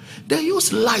now, they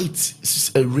use light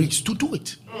rays to do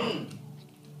it.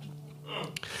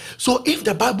 So if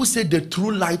the Bible said the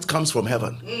true light comes from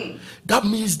heaven, that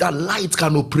means that light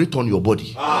can operate on your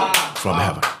body from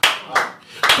heaven.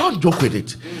 Don't joke with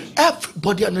it.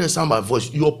 Everybody understand my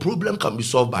voice. Your problem can be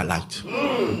solved by light.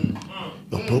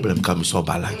 Your problem can be solved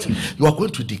by light. You are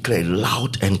going to declare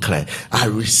loud and clear, I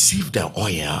receive the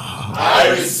oil. I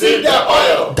receive the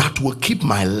oil that will keep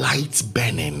my light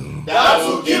burning. That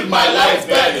will keep my light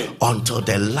burning until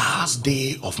the last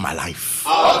day of my life.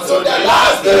 Until the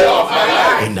last day of my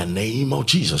life. In the name of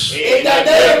Jesus. In the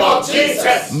name of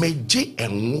Jesus. May J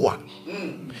and one.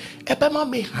 Ebema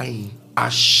me hain.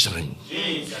 Ashrin.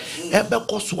 The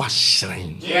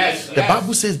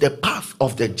Bible says the path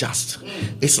of the just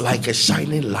is like a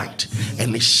shining light,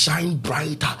 and it shines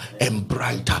brighter and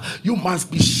brighter. You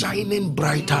must be shining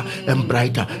brighter and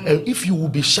brighter. And if you will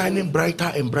be shining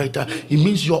brighter and brighter, it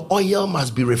means your oil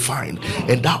must be refined,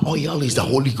 and that oil is the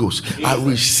Holy Ghost. I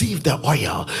receive the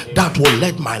oil that will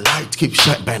let my light keep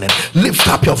burning. Lift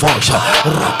up your voice.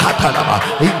 Rakatanaba,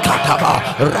 Ikataba,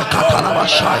 Rakatanaba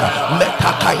Shaya,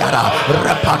 Metakayara.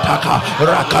 Rapataka,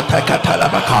 Rakataka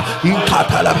Talabaka,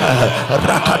 Inkatalaba,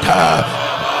 Rakata,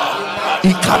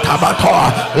 Ikatabatoa,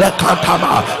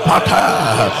 Lekatama, Pata,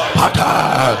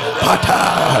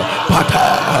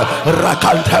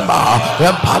 Rakantema,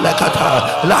 Empalekata,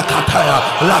 Lakataya,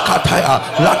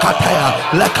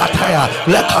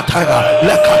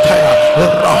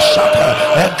 Roshata,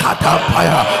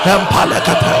 Ekatampaya,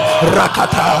 Empalekata,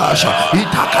 Rakatasha,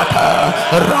 Itakata,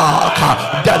 Raka,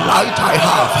 the light I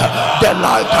have,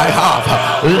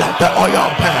 let the oil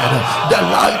burn, the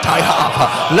light I have,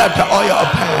 let the oil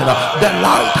burn, the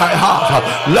light I have,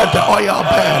 let the oil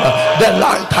burn, the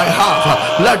light I have,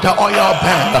 let the oil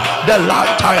burn, the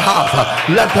light I have,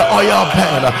 let the oil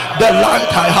burn, the light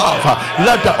I have,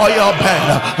 let the oil burn.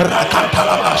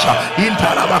 Rakantalabasha,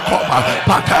 Intarabakoma,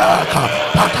 Pataka,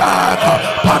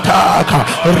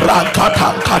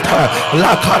 Rakatankata,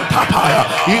 Lakantapaya,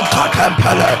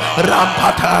 Inkatempele,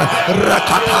 Rampata,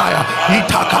 Rakataya,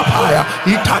 Itakapaya,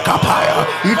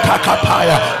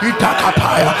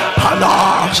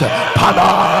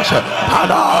 Panache,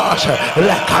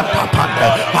 Lekantapande,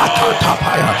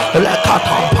 Akantapaya,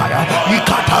 Lekatampaya,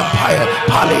 Ikatampaya,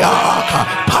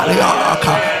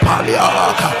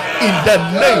 Paliaka, in the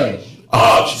name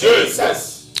of Jesus.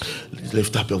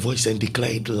 Lift up your voice and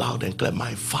declare it loud and clear.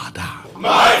 My Father,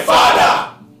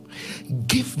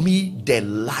 give me the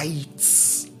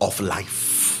lights of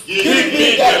life. Give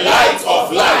me the light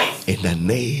of life. In the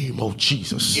name of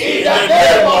Jesus. In the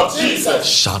name of Jesus.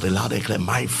 Shout it loud and clear.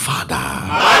 My Father,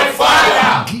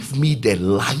 give me the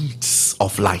lights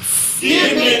of life.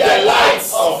 Give me the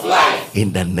lights of life.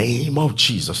 In the name of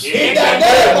Jesus. In the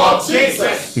name of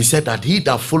Jesus. He said that he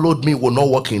that followed me will not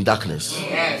walk in darkness.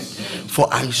 Yes. For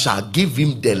I shall give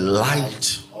him the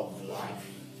light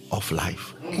of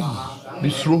life.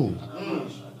 This road.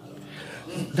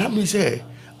 That means they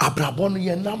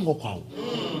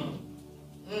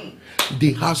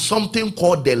have something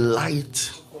called the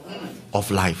light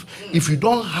of life. If you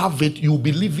don't have it, you'll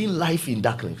be living life in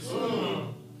darkness.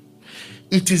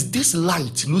 It is this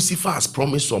light Lucifer has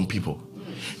promised some people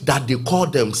that they call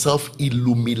themselves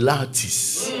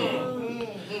Illuminatis,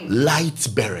 light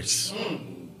bearers.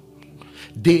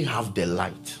 They have the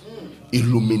light.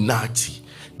 Illuminati,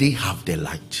 they have the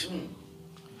light.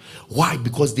 Why?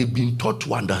 Because they've been taught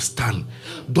to understand.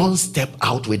 Don't step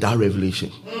out without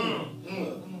revelation.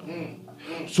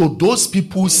 So those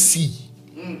people see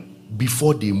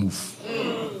before they move.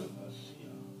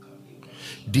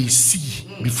 They see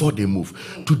before they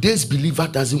move. Today's believer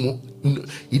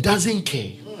he doesn't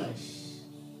care.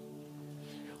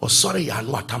 Oh, sorry, I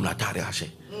know what I'm not.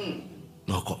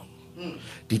 No,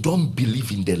 they don't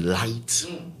believe in the light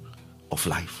of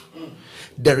life.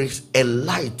 There is a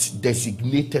light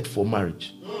designated for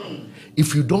marriage.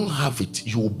 If you don't have it,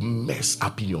 you will mess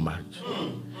up in your marriage.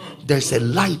 There's a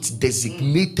light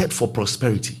designated for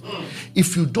prosperity.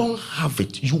 If you don't have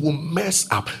it, you will mess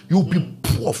up. You'll be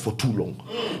poor for too long.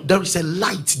 There is a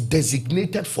light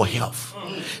designated for health.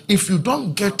 If you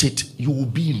don't get it, you will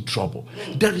be in trouble.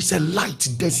 There is a light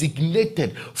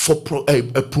designated for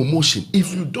a promotion.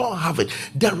 If you don't have it,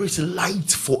 there is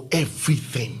light for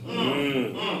everything.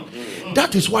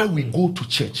 That is why we go to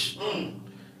church,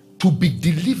 to be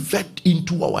delivered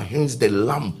into our hands the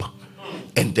lamp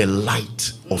and the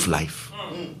light of life.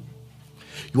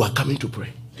 You are coming to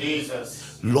pray.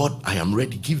 Jesus. Lord, I am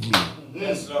ready. Give me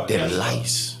Lord. the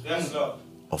light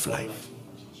of life.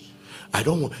 I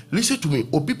don't want. Listen to me.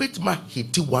 Obibetma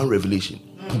hit one revelation.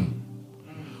 Boom.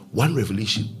 One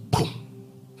revelation. Boom.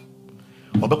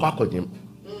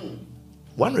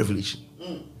 One revelation.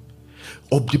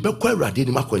 I'm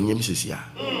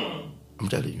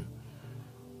telling you.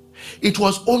 It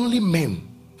was only men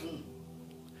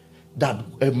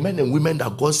men and women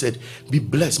that God said, be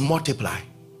blessed, multiply,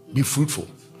 be fruitful.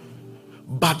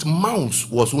 But mouse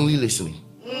was only listening.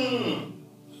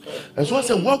 And so I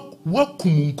said, what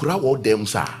kumunkura what them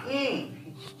sa?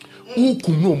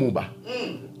 Ukuno muba.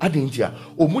 Adintia.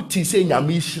 Omuti se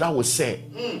nyamishra was say,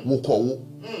 woko.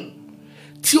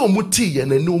 Ti omuti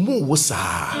and no more was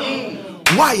sa.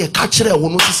 Why a catcher will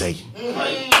not say?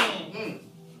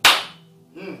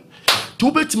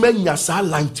 Two bet men yasa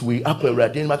light way up where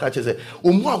Radin Makacha said,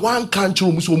 one country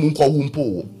almost woman call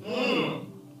Wumpo.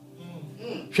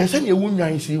 She said, you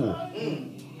won't see you.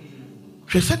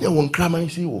 She said, you won't cram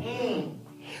and see you.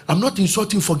 I'm not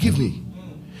insulting, forgive me.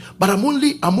 But I'm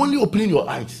only opening your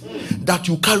eyes that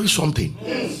you carry something.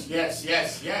 Yes.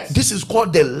 This is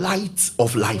called the light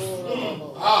of life.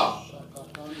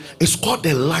 It's called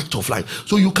the light of life.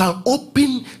 So you can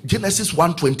open Genesis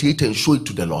 1:28 and show it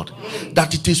to the Lord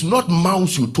that it is not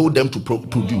mouse you told them to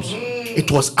produce. It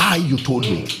was I you told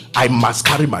me. I must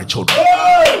carry my children.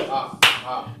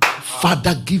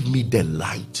 Father, give me the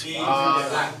light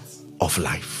of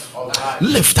life.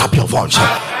 Lift up your voice.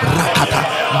 Rakata.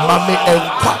 Mami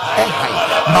enkwa ehai.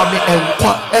 Mami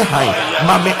enkwa ehai.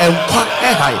 Mami enkwa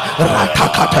ehai.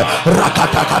 Ratakata.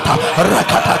 Rakatakata.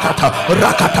 Rakatakata.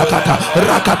 Rakatakata.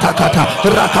 Rakatakata.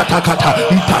 Rakatakata.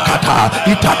 Itakata.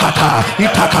 Itakata.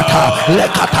 Itakata.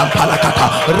 Lekata palakata.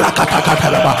 Rakatakata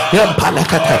laba.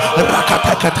 Empalakata.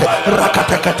 Rakatakata.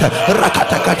 Rakatakata.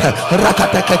 Rakatakata.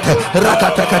 Rakatakata.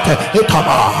 Rakatakata.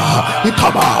 Itama.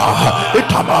 Itama.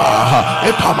 Itama.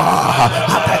 Itama.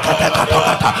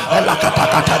 Atakatakata.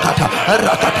 Elakatakata.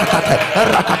 Rakatakata.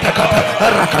 Rakatakata.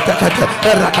 Rakatakata.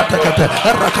 Rakatakata.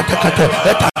 Rakatakata.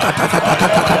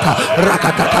 Etakatakata.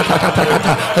 Rakatakata.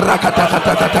 Rakatakata. Rakatakata.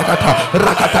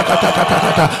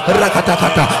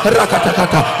 Rakatakata.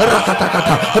 Rakatakata.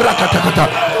 Rakatakata. Rakatakata.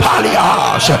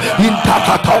 Palias.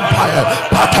 Intakatompa.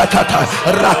 Patakata.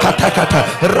 Rakatakata.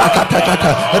 Rakatakata.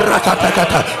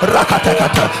 Rakatakata.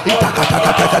 Rakatakata.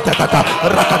 Itakatakata.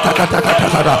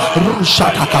 Rakatakata.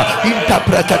 Rushataka.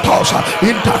 Interpretatosa.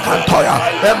 Intercantoya.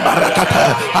 Embarakata.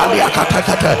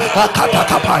 Aliakatakata.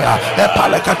 Akatakapaya.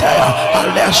 Epalekatea.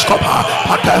 Alescopa.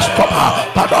 Patescopa.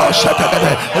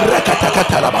 Padoshatakata.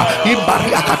 Rekatakatalaba.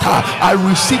 Imbariakata. I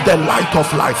receive the light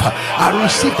of life. I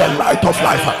receive the light of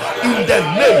life. In the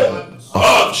name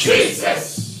of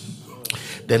Jesus.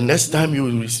 The next time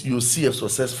you see a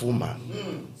successful man,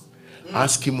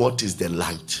 ask him what is the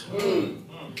light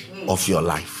of your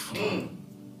life.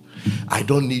 I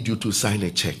don't need you to sign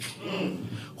a check.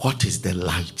 What is the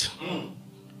light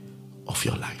of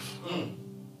your life?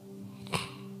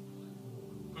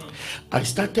 I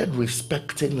started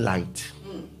respecting light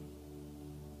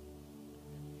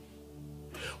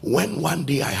when one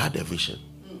day I had a vision.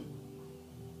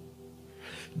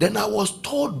 Then I was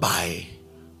told by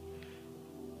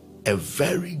a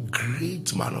very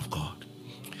great man of God.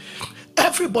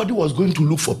 Everybody was going to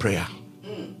look for prayer.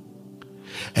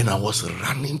 And I was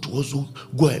running to also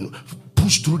go and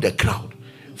push through the crowd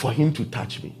for him to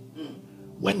touch me.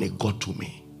 When it got to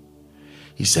me,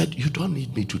 he said, you don't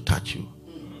need me to touch you.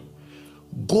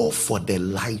 Go for the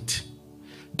light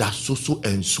that so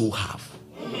and so have.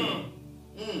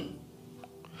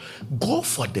 Go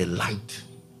for the light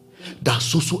that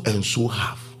so and so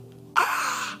have.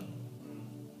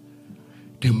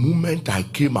 The moment I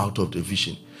came out of the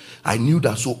vision, I knew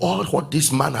that so all what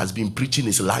this man has been preaching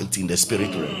is light in the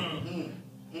spirit realm.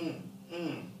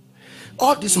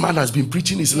 All this man has been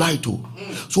preaching is light too.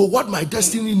 So what my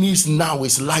destiny needs now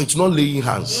is light, not laying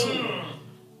hands.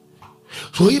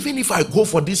 So even if I go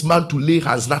for this man to lay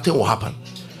hands, nothing will happen.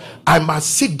 I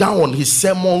must sit down on his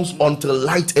sermons until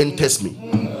light enters me.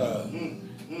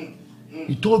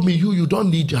 He told me, you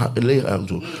don't need to lay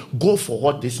hands. Go for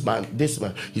what this man.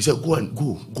 He said,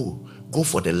 go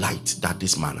for the light that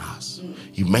this man has.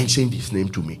 He mentioned his name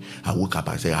to me. I woke up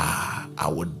and said, I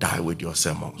would die with your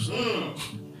sermons.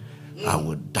 I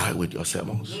would die with your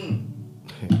sermons.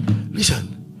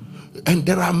 Listen, and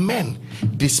there are men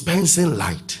dispensing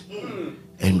light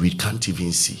and we can't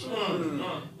even see.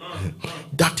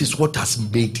 That is what has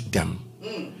made them.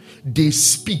 They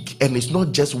speak, and it's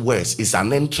not just words, it's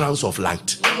an entrance of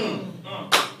light.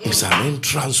 It's an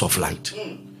entrance of light.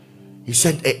 He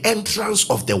said, the entrance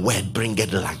of the word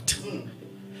bringeth light,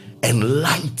 and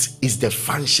light is the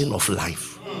function of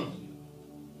life.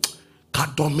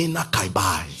 Kadomina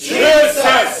Kaibai.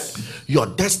 Jesus. Your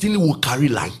destiny will carry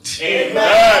light.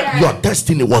 Amen. Your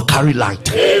destiny will carry light.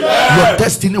 Amen. Your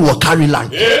destiny will carry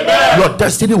light. Amen. Your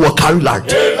destiny will carry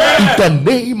light. Amen. In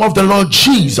the name of the Lord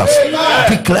Jesus, Amen.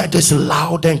 declare this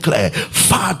loud and clear.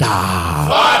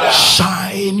 Father,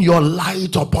 shine your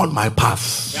light upon my path.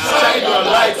 Shine your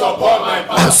light upon my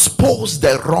path. Expose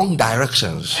the wrong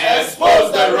directions.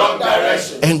 Expose the wrong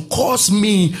direction. And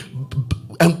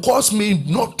cause me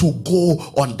not to go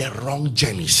on the wrong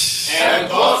journeys. And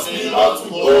cause me not to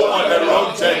go on the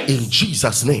wrong journey. In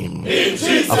Jesus' name. In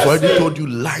Jesus' I've already name. told you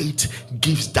light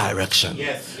gives direction.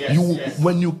 Yes.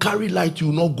 When you carry light, you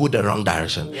will not go the wrong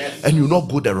direction. Yes. And you will not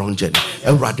go the wrong journey.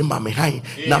 And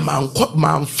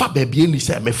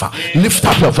lift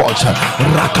up your voice.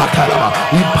 Rakatalama,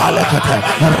 Ipalekate,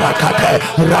 Rakate,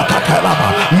 Rakatalama,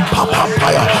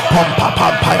 Ipapampaya,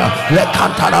 Pompapampaya,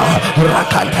 Lekantana,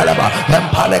 Rakantalama,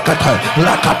 Empalekate,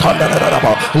 Lakatonda,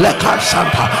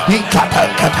 Lekasanta,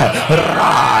 Ikatekate,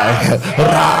 Rai,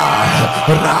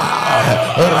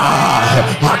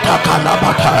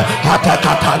 Atakanabata,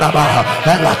 Atakatanaba,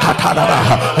 Elakatanaba,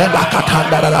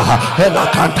 Elakatanaba,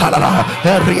 Elakantana,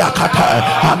 Eriakata,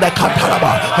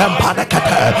 Anekatanaba,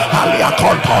 Empanekate,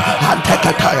 Aliakonto,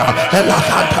 Antekataya,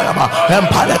 Elakantanaba,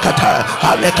 Empanekate,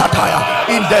 Alekataya.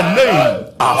 In the name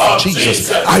of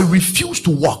Jesus, I refuse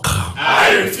to walk.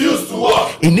 I refuse to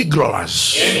walk In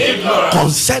ignorance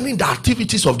concerning the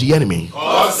activities of the enemy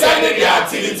concerning the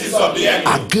activities of the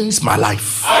enemy against my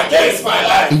life. against my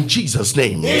life. In Jesus'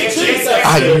 name, In Jesus'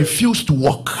 I name. refuse to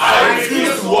walk I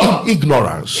refuse to walk in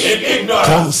ignorance in ignorance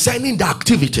concerning the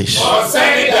activities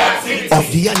concerning the activities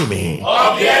of the enemy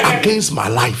of the enemy against my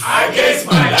life. against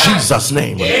my In life. Jesus'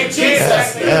 name. In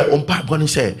Jesus' name. Umpabone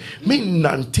say, "Me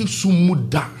nante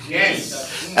sumuda." Yes.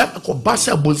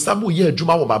 Basa bonsamu ye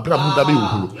adwuma wo mabra mu da be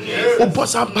ohuru.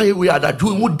 Obosa pai we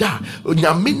adadu mu da.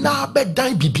 Nyamina be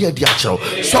dan bibia di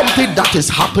akyerɛw. Something that is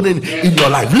happening in your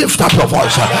life. Lift up your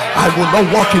voice. I will not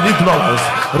walk in ignorance.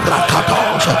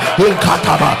 Rakatos,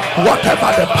 Inkataba,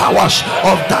 whatever the powers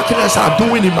of darkness are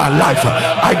doing in my life,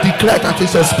 I declare that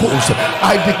it's exposed.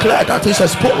 I declare that it's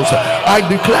exposed. I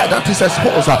declare that it's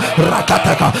exposed.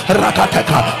 Rakateka,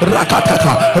 Rakateka,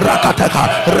 Rakateka, Rakateka,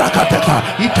 Rakateka,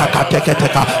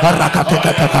 Itakateketeka,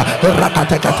 Rakateketeka,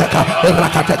 Rakateketeka,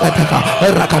 Rakateketeka,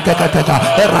 Rakateketeka,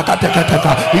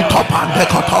 Rakateketeka,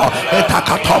 Itopandekoto,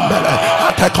 Etakatombele,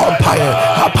 Atekompaye,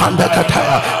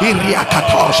 Apandekataya,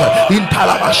 Iriakatos,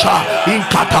 Intalabasha,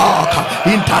 Inkataka,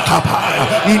 Intakapaya,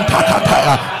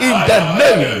 Intakataya, in the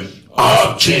name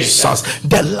of Jesus.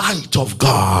 The light of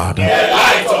God, The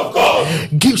light of God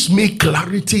gives me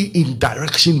clarity in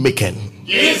direction making.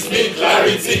 gives me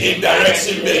clarity in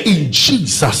direction making. In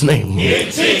Jesus' name. In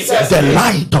Jesus' The name.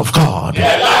 light of God The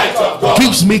light of God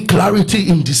gives me clarity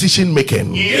in decision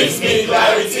making. gives me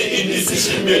clarity in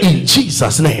decision making. In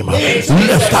Jesus' name.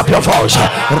 Lift up your voice.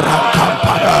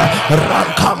 Rakampada,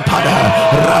 Rakampada,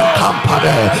 Rakampada,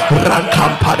 Ipade,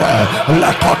 Rankampada,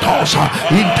 Lakotosa,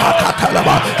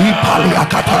 Intakatalaba,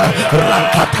 Ipaliakata,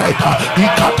 Rankateta,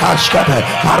 Ikatashkate,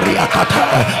 Pariakata,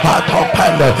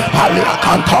 Atopende,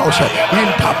 Paliakantosa,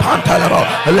 Intapantalaba,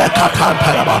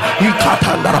 Lekatantalaba,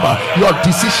 Ikatandaraba. Your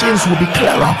decisions will be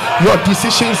clearer. Your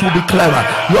decisions will be clearer.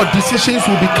 Your decisions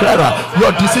will be clearer.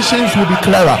 Your decisions will be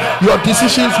clearer. Your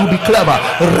decisions will be clearer.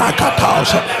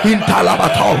 Rakataos,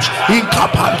 Intalabatos,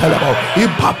 Inkapantalabo,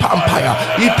 Impapampaya,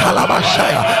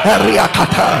 Italabashaya,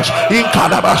 Eriakatas,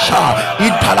 Inkadabasha,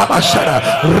 Intalabashara,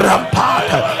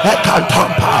 Rampata,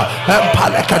 Ekantampa,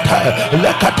 Empalekata,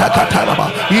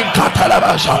 Lekatakatalaba,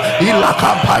 Inkatalabasha,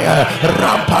 Ilakampaya,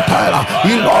 Rampatala,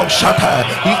 Iloshata,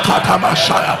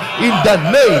 Ikatamashaya, in the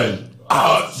name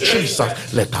of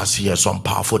Jesus. Let us hear some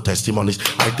powerful testimonies.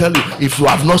 I tell you, if you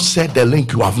have not said the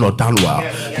link, you have not done well.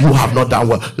 You have not done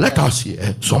well. Let us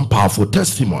hear some powerful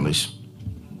testimonies.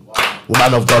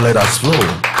 Woman of God, let us flow.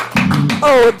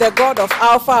 Oh, the God of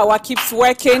Alpha Hour keeps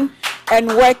working and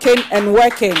working and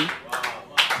working.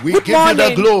 We Good give morning. you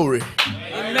the glory.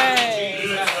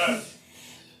 Amen.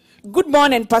 Good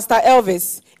morning, Pastor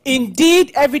Elvis.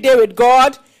 Indeed, every day with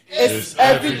God is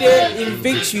every day in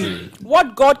victory.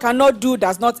 What God cannot do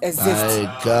does not exist.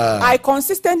 My God. I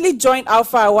consistently joined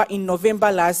Alpha Hour in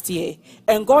November last year,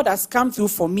 and God has come through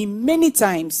for me many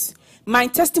times. My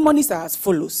testimonies are as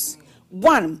follows.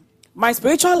 1, my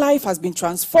spiritual life has been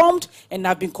transformed, and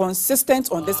I've been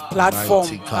consistent on this platform.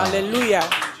 Hallelujah.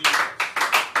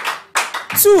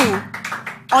 2,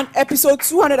 on episode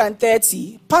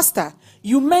 230, Pastor,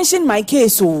 you mentioned my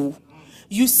case. Oh,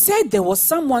 you said there was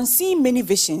someone seeing many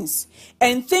visions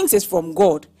and thinks it's from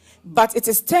God, but it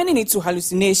is turning into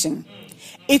hallucination.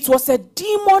 It was a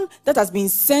demon that has been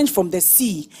sent from the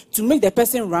sea to make the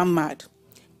person run mad.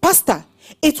 Pastor,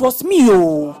 it was me.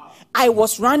 Oh, I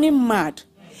was running mad.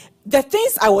 The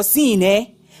things I was seeing,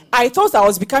 I thought I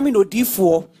was becoming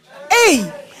Odifo. Hey,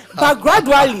 but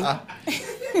gradually.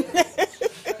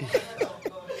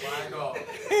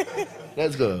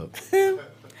 Let's go.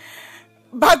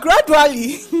 But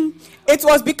gradually, it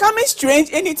was becoming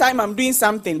strange anytime I'm doing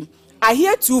something. I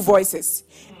hear 2 voices,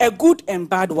 a good and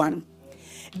bad one.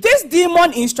 This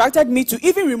demon instructed me to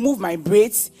even remove my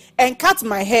braids and cut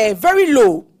my hair very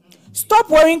low. Stop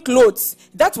wearing clothes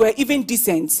that were even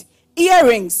decent,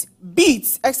 earrings,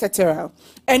 beads, etc.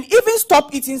 And even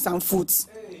stop eating some foods.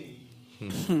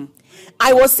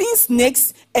 I was seeing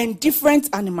snakes and different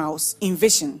animals in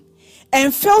vision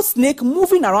and felt snake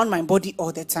moving around my body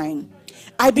all the time.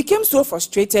 I became so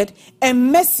frustrated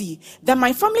and messy that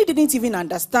my family didn't even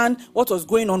understand what was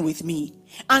going on with me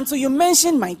until you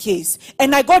mentioned my case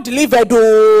and I got delivered.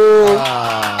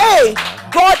 Oh, hey,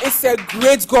 God is a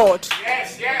great God.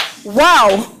 Yes, yes.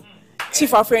 Wow,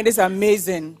 Chief, our friend is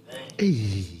amazing.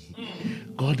 Hey,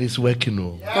 God is working.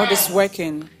 Oh. God is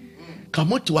working.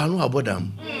 Come on to anu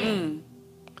abodam.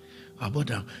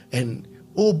 Abodam and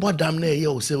oh bodam na ye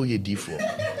o say o ye D4.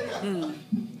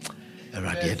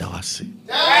 Thank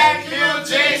you,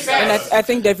 Jesus. And I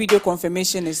think the video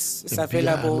confirmation is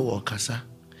available. No okasa.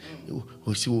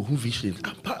 O si o hu vision.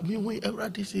 Apa me we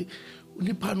erade say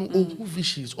nipa no o hu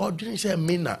visions. O dwen say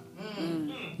me na.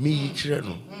 Me yi kire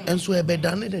no. Enso e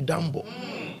bedane the dambo.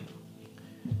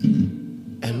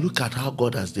 And look at how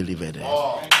God has delivered it.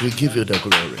 We give you the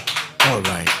glory. All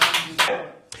right.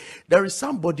 There is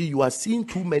somebody you are seeing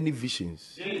too many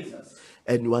visions. Jesus.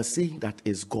 And you are saying that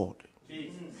is God.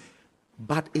 Jesus.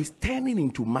 But it's turning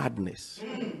into madness,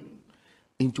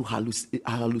 into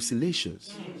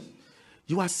hallucinations.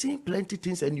 You are seeing plenty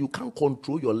things and you can't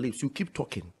control your lips. You keep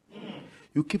talking.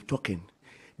 You keep talking.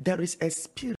 There is a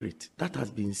spirit that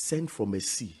has been sent from a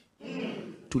sea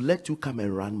to let you come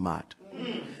and run mad.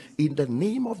 In the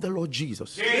name of the Lord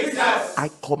Jesus, I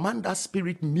command that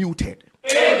spirit muted.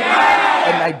 Amen.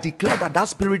 And I declare that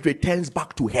spirit returns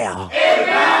back to hell.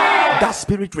 Amen. That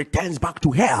spirit returns back to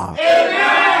hell.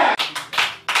 Amen.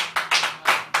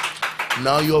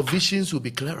 Now your visions will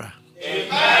be clearer.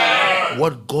 Amen.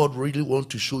 What God really wants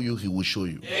to show you, He will show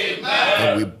you. Amen.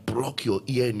 And we block your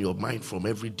ear and your mind from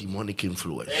every demonic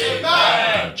influence.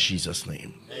 Amen. In Jesus'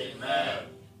 name. Amen.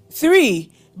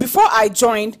 3, before I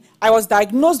joined, I was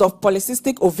diagnosed of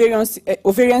polycystic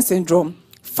ovarian syndrome,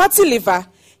 fatty liver,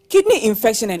 kidney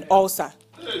infection, and ulcer.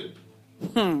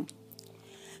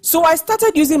 So I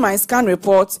started using my scan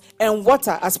reports and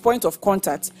water as point of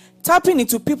contact, tapping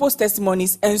into people's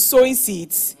testimonies and sowing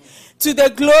seeds. To the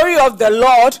glory of the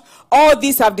Lord, all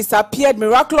these have disappeared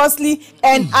miraculously,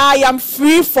 and I am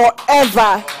free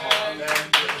forever.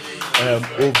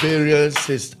 Ovarian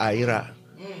cyst, Ira.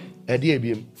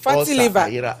 Fatty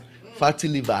liver. Fatty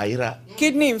liver ayira.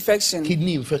 Kidney infection.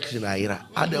 Kidney infection ayira.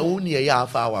 Ada only a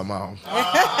yafa our mouth.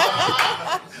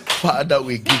 Father,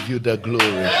 we give you the glory.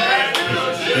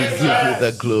 We give you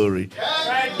the glory.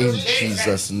 In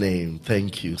Jesus' name.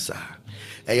 Thank you, sir.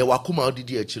 It's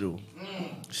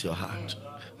your heart.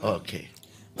 Okay.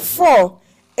 4.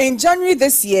 In January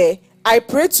this year, I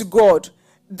prayed to God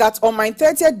that on my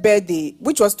 30th birthday,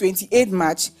 which was 28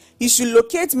 March, he should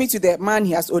locate me to the man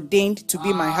he has ordained to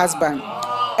be my husband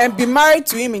and be married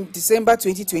to him in December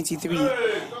 2023.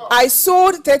 I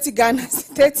sold 30 Ghana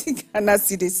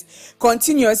cedis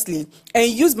continuously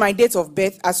and used my date of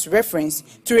birth as reference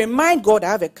to remind God I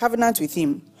have a covenant with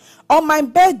him. On my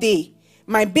birthday,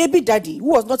 my baby daddy, who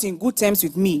was not in good terms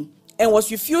with me and was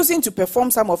refusing to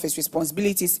perform some of his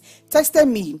responsibilities, texted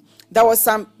me. There were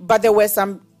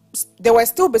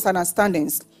still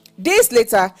misunderstandings. Days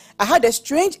later, I had a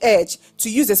strange urge to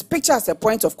use his picture as a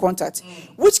point of contact,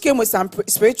 which came with some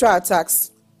spiritual attacks.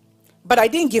 But I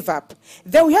didn't give up.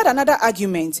 Then we had another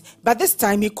argument, but this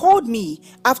time he called me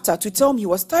after to tell me he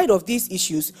was tired of these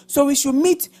issues, so we should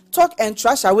meet, talk, and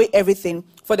trash away everything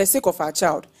for the sake of our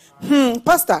child.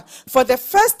 Pastor, for the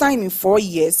first time in 4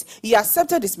 years, he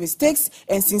accepted his mistakes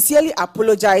and sincerely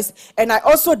apologized, and I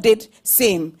also did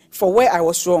same for where I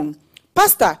was wrong.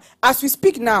 Pastor, as we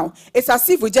speak now, it's as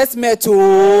if we just met.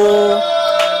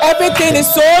 Oh, everything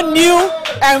is so new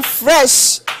and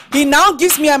fresh. He now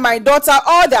gives me and my daughter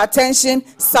all the attention,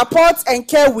 support, and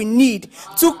care we need.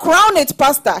 To crown it,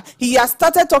 Pastor, he has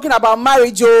started talking about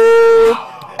marriage.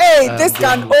 Oh, hey, this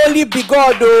can only be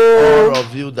God. Oh, all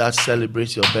of you that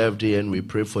celebrate your birthday and we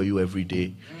pray for you every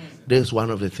day, there's one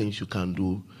of the things you can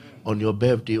do on your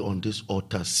birthday on this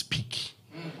altar. Speak.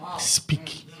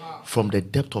 Speak. From the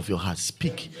depth of your heart,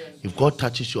 speak. If God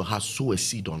touches your heart, sow a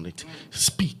seed on it.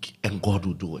 Speak, and God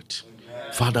will do it.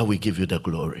 Father, we give you the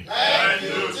glory. Thank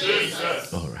you,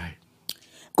 Jesus. All right.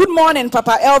 Good morning,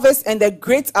 Papa Elvis and the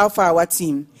great Alpha Hour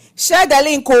team. Share the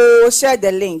link, oh, share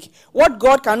the link. What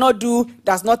God cannot do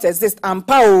does not exist.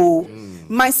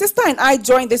 My sister and I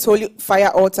joined this holy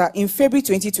fire altar in February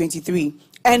 2023,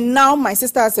 and now my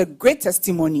sister has a great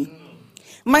testimony.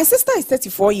 My sister is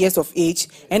 34 years of age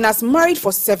and has married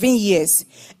for 7 years.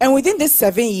 And within these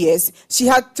 7 years, she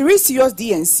had 3 serious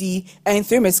D&C and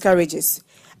 3 miscarriages.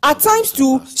 At times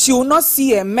too, she will not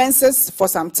see her menses for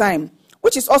some time,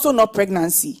 which is also not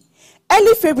pregnancy.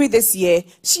 Early February this year,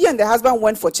 she and the husband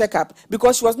went for checkup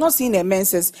because she was not seeing her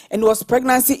menses and was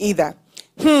pregnancy either.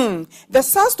 The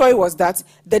sad story was that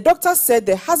the doctor said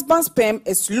the husband's sperm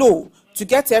is low to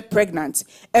get her pregnant,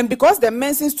 and because the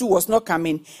menses too was not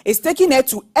coming, it's taking her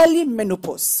to early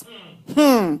menopause.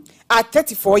 At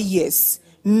 34 years.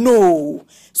 No.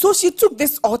 So she took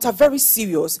this altar very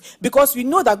serious because we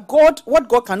know that what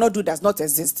God cannot do does not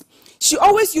exist. She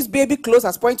always used baby clothes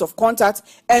as point of contact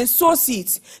and sow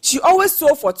seeds. She always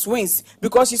sow for twins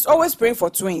because she's always praying for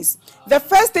twins. The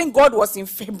first thing God was in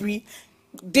February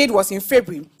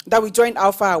that we joined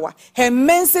Alpha Hour. Her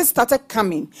menses started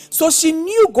coming, so she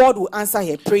knew God would answer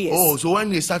her prayers. Oh, so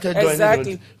when they started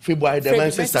joining February, the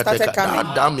menses started coming.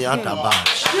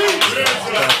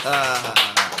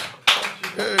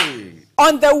 Hey.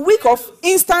 On the week of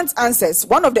instant answers,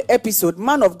 one of the episodes,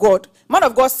 man of God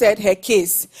said her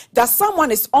case that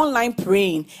someone is online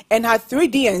praying and had 3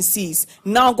 D&Cs.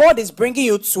 Now God is bringing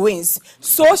you twins.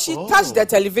 So she touched the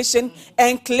television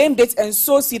and claimed it and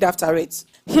sowed seed after it.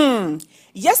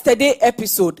 Yesterday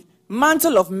episode,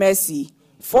 Mantle of Mercy,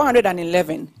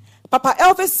 411. Papa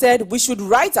Elvis said we should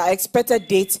write our expected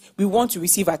date we want to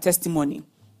receive our testimony.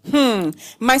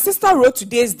 My sister wrote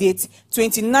today's date,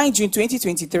 29 June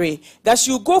 2023, that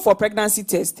she will go for pregnancy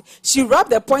test. She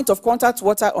rubbed the point of contact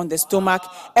water on the stomach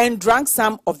and drank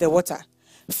some of the water.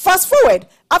 Fast forward,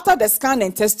 after the scan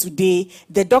and test today,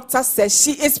 the doctor says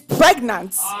she is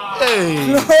pregnant.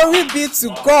 Hey. Glory be to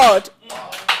God.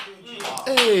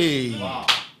 Hey.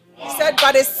 He said,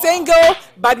 but it's single,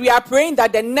 but we are praying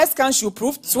that the next scan should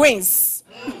prove twins.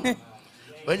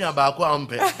 When you're back,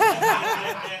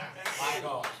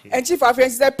 And Chief of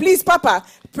Friends said, please, Papa,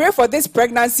 pray for this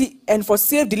pregnancy and for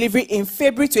safe delivery in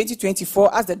February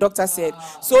 2024, as the doctor said.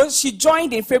 So she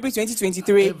joined in February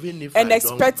 2023 and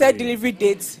expected delivery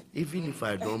date. Even if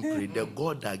I don't pray, the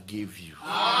God that gave you.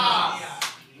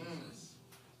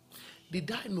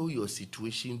 Did I know your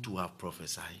situation to have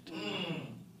prophesied?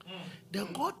 The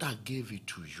God that gave it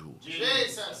to you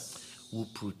will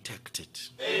protect it.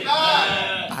 Amen.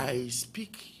 I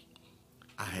speak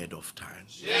ahead of time.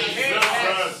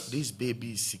 Jesus. This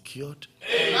baby is secured.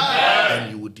 Amen.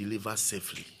 And you will deliver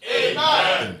safely.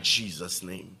 Amen. In Jesus'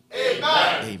 name.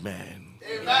 Amen. Amen.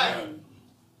 Amen.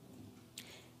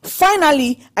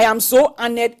 Finally, I am so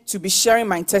honored to be sharing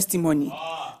my testimony.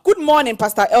 Good morning,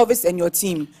 Pastor Elvis and your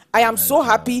team. I am so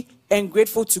happy and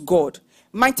grateful to God.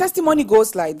 My testimony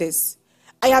goes like this.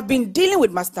 I have been dealing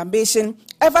with masturbation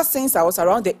ever since I was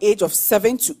around the age of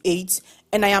 7 to 8,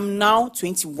 and I am now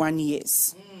 21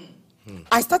 years.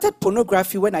 I started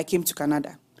pornography when I came to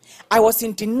Canada. I was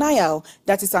in denial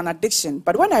that it's an addiction,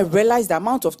 but when I realized the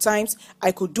amount of times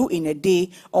I could do in a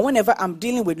day, or whenever I'm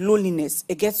dealing with loneliness,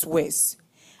 it gets worse.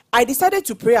 I decided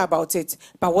to pray about it,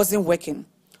 but wasn't working.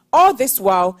 All this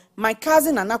while, my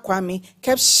cousin Nana Kwame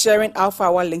kept sharing Alpha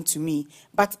Hour link to me,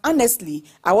 but honestly,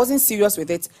 I wasn't serious with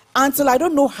it until I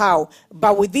don't know how,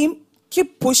 but with him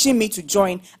keep pushing me to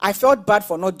join, I felt bad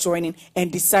for not joining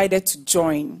and decided to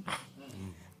join.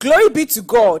 Glory be to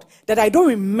God that I don't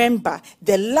remember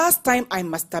the last time I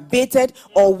masturbated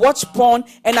or watched porn,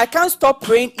 and I can't stop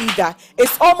praying either.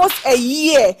 It's almost a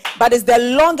year, but it's the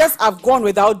longest I've gone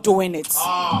without doing it.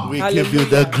 We give you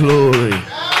the glory.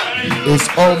 It's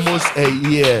almost a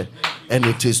year, and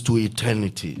it is to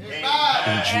eternity.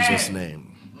 In Jesus'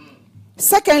 name.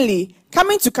 Secondly,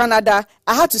 coming to Canada,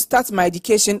 I had to start my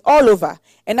education all over,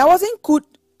 and I wasn't good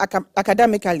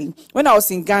academically when I was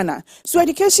in Ghana. So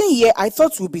education here I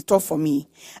thought would be tough for me.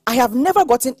 I have never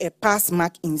gotten a pass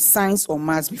mark in science or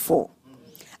maths before.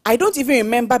 I don't even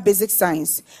remember basic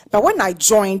science. But when I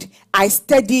joined, I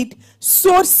studied,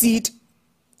 sowed seed,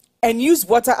 and used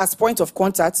water as point of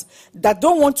contact that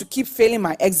don't want to keep failing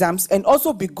my exams and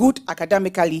also be good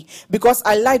academically because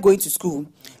I like going to school.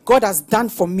 God has done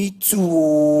for me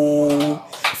too.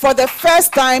 For the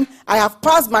first time, I have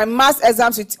passed my maths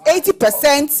exams with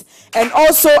 80%, and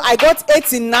also I got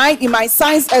 89 in my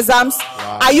science exams.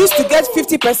 Wow. I used to get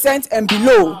 50% and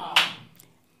below.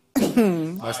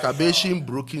 Masturbation,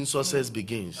 broken success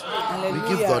begins. Hallelujah. We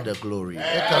give God the glory.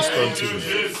 Let us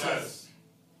continue.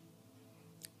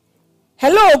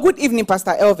 Hello, good evening,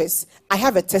 Pastor Elvis. I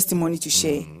have a testimony to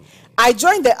share. I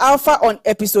joined the Alpha on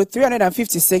episode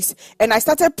 356, and I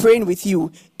started praying with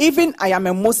you. Even I am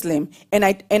a Muslim, and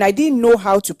I didn't know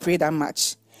how to pray that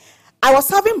much. I was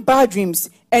having bad dreams,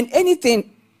 and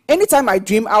anytime I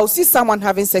dream, I'll see someone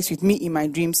having sex with me in my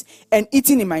dreams and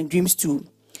eating in my dreams too.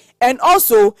 And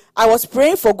also, I was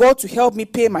praying for God to help me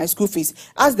pay my school fees,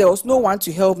 as there was no one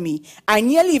to help me. I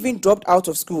nearly even dropped out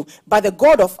of school, but the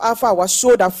God of Alpha was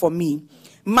showed up for me.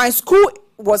 My school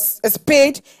was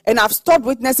paid, and I've stopped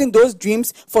witnessing those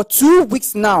dreams for 2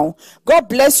 weeks now. God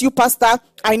bless you, Pastor.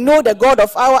 I know the God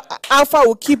of our Alpha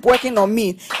will keep working on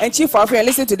me. And Chief of Friend,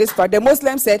 listen to this part. The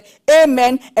Muslim said,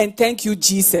 Amen and thank you,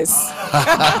 Jesus.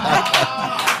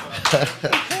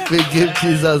 We give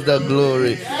Jesus the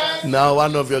glory. Now,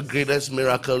 one of your greatest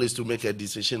miracles is to make a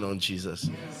decision on Jesus.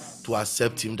 To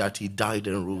accept him that he died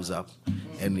and rose up.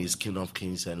 And he's King of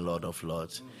Kings and Lord of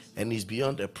Lords. And he's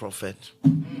beyond a prophet,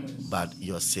 but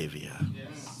your Savior.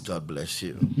 God bless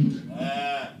you.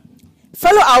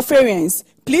 Fellow Alpharians,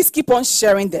 please keep on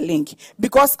sharing the link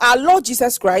because our Lord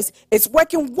Jesus Christ is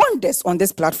working wonders on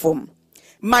this platform.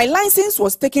 My license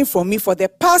was taken from me for the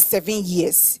past 7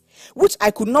 years, which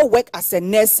I could not work as a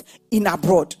nurse in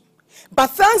abroad.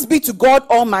 But thanks be to God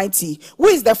Almighty, who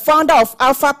is the founder of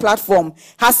Alpha Platform,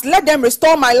 has let them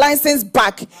restore my license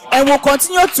back and will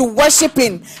continue to worship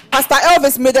him. Pastor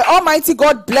Elvis, may the Almighty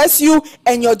God bless you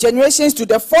and your generations to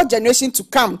the 4th generation to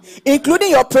come,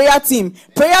 including your prayer team.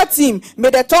 Prayer team, may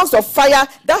the tongues of fire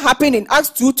that happened in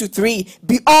Acts 2-3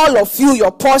 be all of you,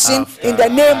 your portion, in the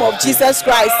name of Jesus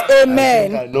Christ.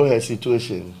 Amen. I know her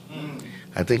situation.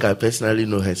 I think I personally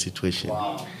know her situation.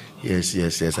 Wow.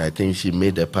 Yes. I think she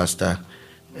made the pastor,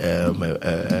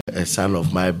 a son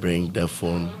of mine, bring the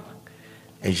phone.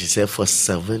 And she said for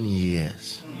 7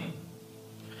 years,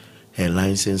 her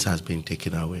license has been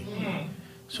taken away.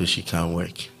 So she can't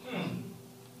work.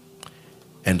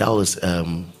 And that was,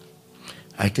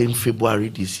 I think, February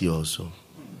this year also.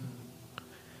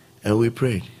 And we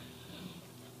prayed.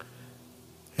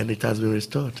 And it has been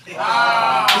restored.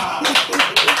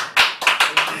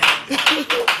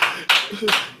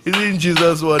 Isn't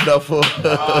Jesus wonderful?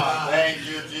 Thank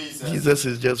you, Jesus. Jesus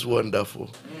is just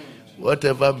wonderful.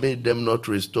 Whatever made them not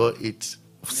restore it,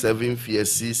 7th year,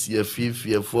 6th year, 5th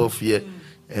year, 4th year,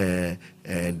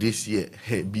 this year,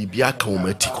 Bibia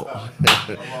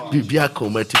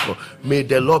Kometico. May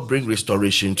the Lord bring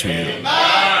restoration to you.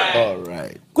 All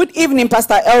right. Good evening,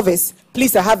 Pastor Elvis.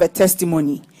 Please, I have a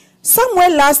testimony. Somewhere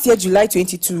last year, July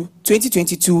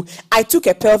 2022, I took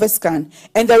a pelvic scan,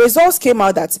 and the results came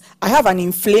out that I have an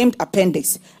inflamed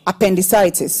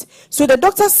appendicitis. So the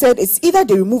doctor said it's either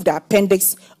they remove the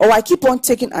appendix or I keep on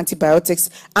taking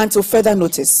antibiotics until further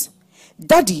notice.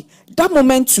 Daddy, that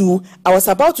moment too, I was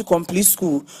about to complete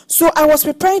school, so I was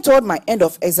preparing toward my end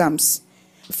of exams.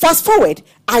 Fast forward,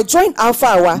 I joined Alpha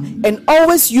Hour and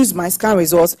always use my scan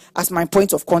results as my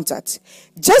point of contact.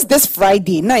 Just this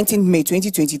Friday, 19th May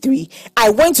 2023, I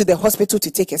went to the hospital to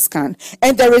take a scan,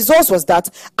 and the results was that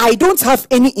I don't have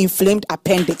any inflamed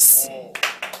appendix.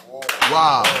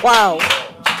 Wow.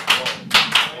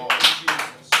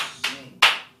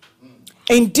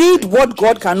 Indeed, what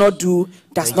God cannot do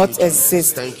does not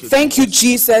exist. Thank you,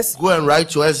 Jesus. Go and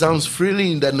write your exams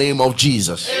freely in the name of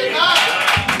Jesus.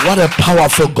 What a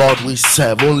powerful God we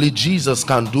serve. Only Jesus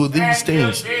can do these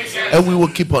things. And we will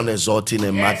keep on exalting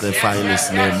and magnifying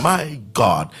his name. My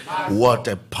God, what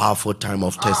a powerful time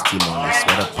of testimonies.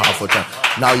 What a powerful time.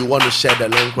 Now you want to share the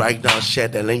link right now. Share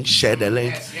the link. Share the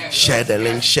link. Share the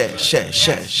link.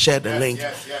 Share the link.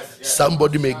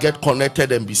 Somebody may get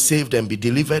connected and be saved and be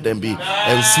delivered and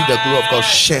see the glory of God.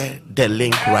 Share the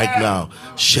link right now.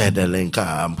 Share the link.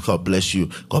 God bless you.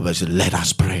 God bless you. Let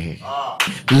us pray.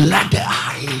 Let the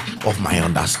eye of my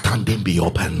understanding be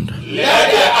opened.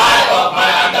 Let the eye of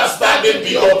my understanding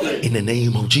be opened. In the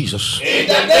name of Jesus. In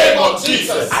the name of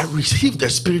Jesus. I receive the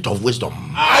spirit of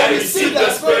wisdom. I receive the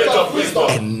spirit of wisdom.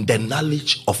 And the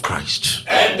knowledge of Christ.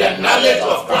 And the knowledge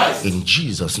of Christ. In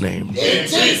Jesus' name. In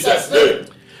Jesus' name.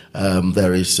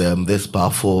 There is this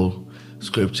powerful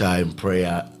scripture in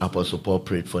prayer. Apostle Paul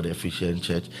prayed for the Ephesian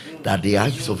church that the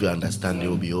eyes of your understanding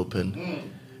will be open,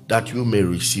 that you may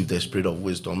receive the spirit of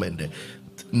wisdom and the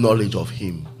knowledge of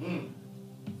him,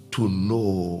 to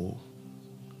know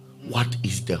what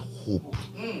is the hope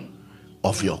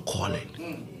of your calling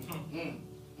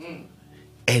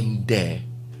and the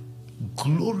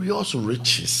glorious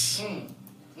riches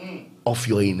of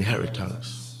your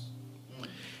inheritance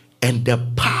and the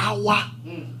power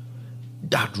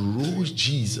that rose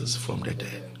Jesus from the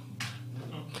dead.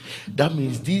 That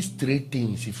means these three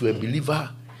things, if you're a believer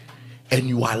and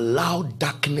you allow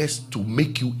darkness to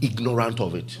make you ignorant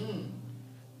of it,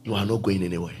 you are not going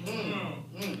anywhere.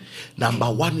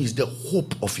 Number one is the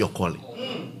hope of your calling.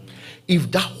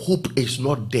 If that hope is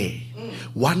not there,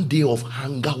 one day of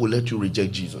hunger will let you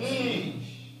reject Jesus.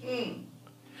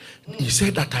 He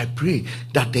said that I pray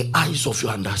that the eyes of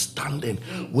your understanding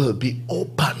will be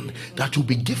open, that you'll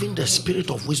be given the spirit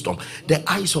of wisdom. The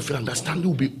eyes of your understanding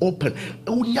will be open.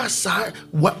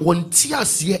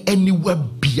 Anywhere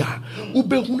beer,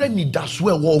 and that's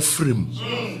where we're frame.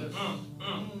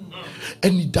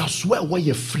 And that's where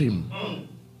we're frame.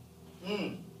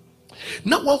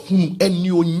 Now, what and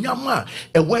you nyama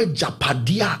a way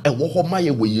japadia a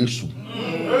wahoma we yesu.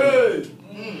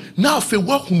 Now, if you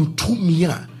walk to me,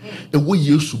 a way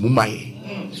yesu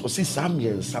mumaye. So, see,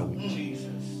 Samuel Sawi.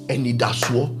 And it does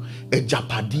so a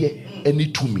japadia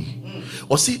any to me.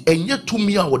 Or see, and yet to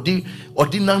me, or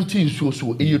the 19 so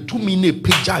a to me, ne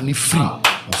pejani free.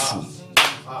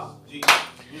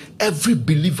 Every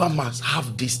believer must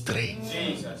have this three.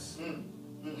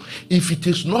 If it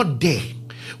is not there,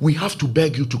 we have to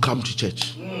beg you to come to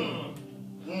church.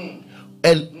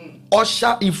 And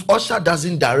usher, if usher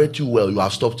doesn't direct you well, you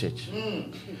have stopped church.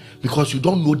 Because you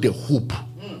don't know the hope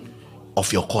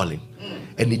of your calling.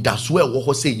 And it does well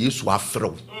what say yes are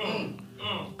throw.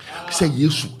 Say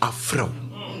yes are throw.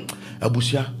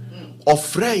 Abusia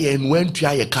ofre and went to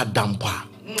a cat dampa.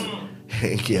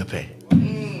 Kepe.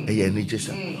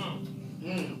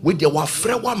 With the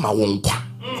wafrewa ma wonkwa.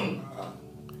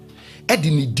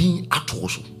 Edini din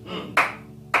atoso.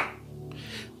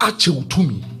 Ache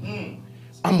utumi.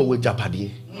 Ama we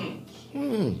japadie.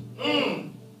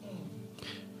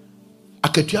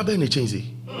 Aketua be ne chenze.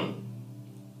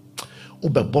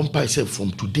 Ube bompa said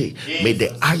from today, may the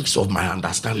eyes of my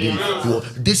understanding,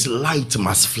 this light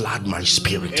must flood my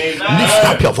spirit. Lift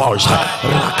up your voice.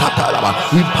 Rakatalaba,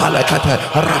 impalakata,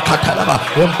 rakatalaba,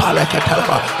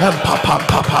 impalakatalaba, papa,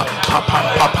 papa, papa,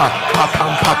 papa, papa,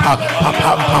 papa,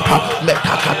 papa, papa,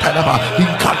 metakatalaba,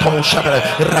 inkaton shabre,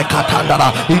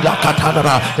 rakatalaba,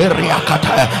 ilakatalaba,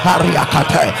 riakata,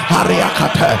 ariakata,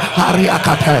 ariakata,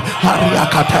 ariakata,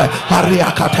 ariakata,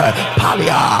 ariakata,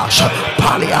 paliash,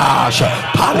 paliash.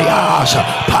 Palias,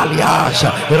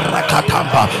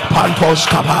 Rakatamba,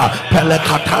 Pantoskapa,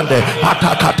 Pelekatande,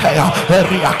 Atakatea,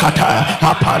 Riakata,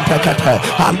 Apantekate,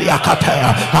 Aliakatea,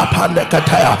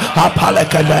 Apanekatea,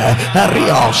 Apalekane,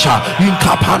 Riosa,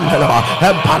 Inkapandela,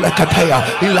 Empalekatea,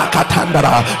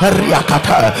 Ilakatandara,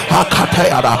 Riakata,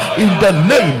 Akateara, in the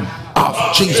name of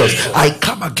Jesus, I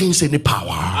come against any power.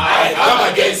 I come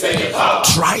against any power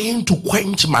trying to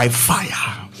quench my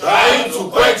fire. trying to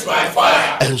quench my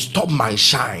fire and stop my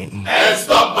shine. and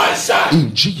stop my shine.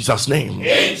 In Jesus' name.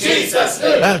 In Jesus'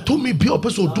 name. To me be a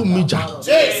person do me ja.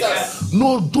 Jesus.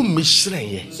 No do me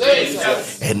shrine.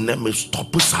 Jesus. And let me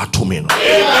stop us to me.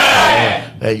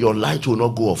 Amen. Your light will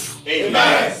not go off.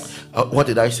 Amen. What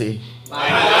did I say? My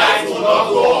light will not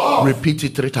go off. Repeat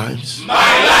it 3 times. My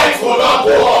light will not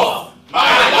go off.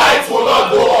 My light will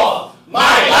not go off.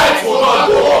 My light will not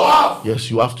go off.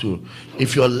 Yes, you have to.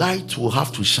 If your light will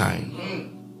have to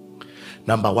shine.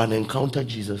 Number 1, encounter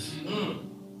Jesus.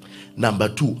 Number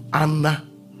 2, honor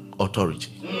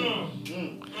authority.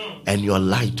 And your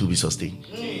light to be sustained.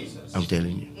 Jesus. I'm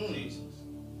telling you. Jesus.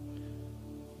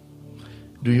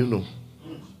 Do you know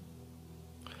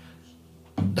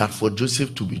that for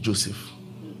Joseph to be Joseph,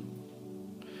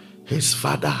 his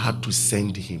father had to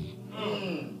send him.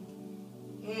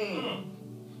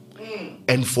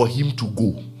 And for him to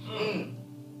go.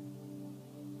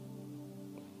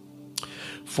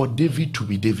 For David to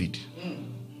be David,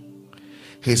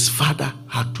 his father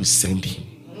had to send him.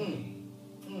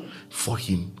 For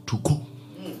him to go.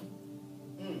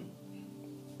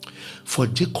 For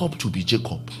Jacob to be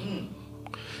Jacob,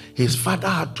 his father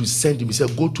had to send him. He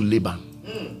said, go to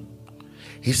Laban.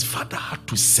 His father had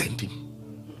to send him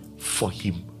for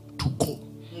him to go.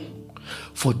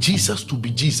 For Jesus to be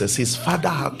Jesus, his father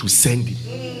had to send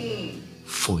him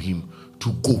for him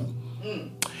to go.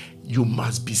 You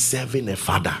must be serving a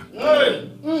father.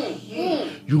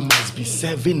 You must be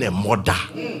serving a mother,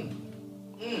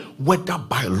 whether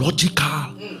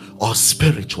biological or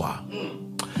spiritual.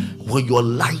 Where your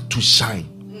light to shine,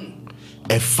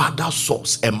 a father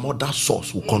source, a mother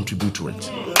source will contribute to it.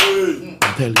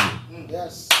 I'm telling you.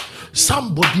 Yes.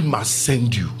 Somebody must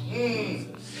send you.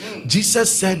 Jesus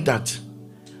said that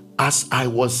as I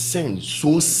was sent,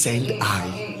 so send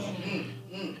I.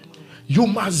 You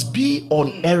must be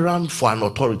on errand for an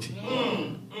authority.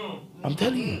 I'm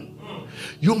telling you.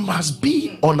 You must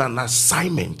be on an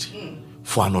assignment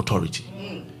for an authority.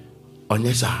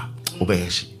 Onyesa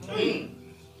Obeyeshi.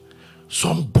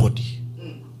 Somebody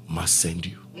must send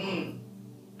you.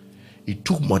 It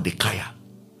took Mordecai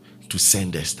to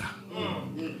send Esther.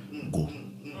 Go.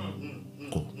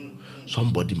 Go.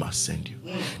 Somebody must send you.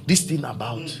 This thing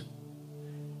about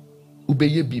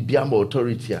Ubeye Bibiama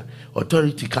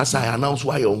authority, Kasa, I announced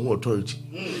why your own authority.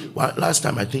 Well, last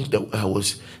time I think that I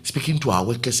was speaking to our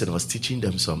workers and I was teaching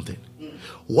them something.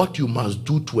 What you must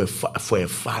do to for a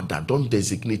father, don't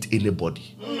designate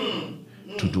anybody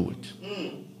to do it.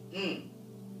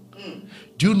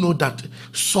 Do you know that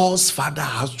Saul's father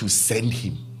has to send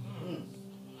him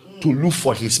to look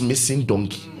for his missing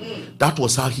donkey? That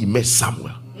was how he met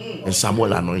Samuel, and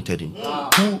Samuel anointed him.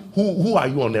 Who are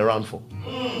you on errand for?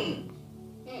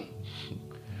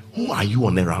 Who are you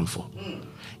on errand for?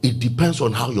 It depends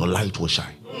on how your light will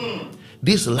shine.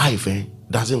 This life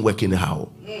doesn't work anyhow.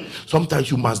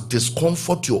 Sometimes you must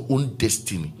discomfort your own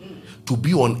destiny to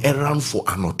be on errand for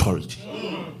an authority.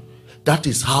 That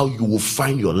is how you will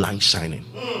find your light shining.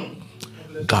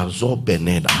 Gazo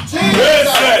Beneda.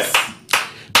 Jesus.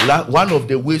 One of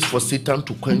the ways for Satan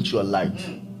to quench your light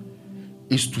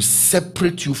is to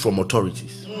separate you from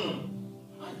authorities,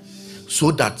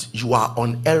 so that you are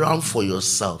on errand for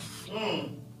yourself.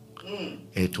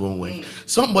 It won't work.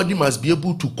 Somebody must be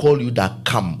able to call you that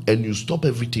come and you stop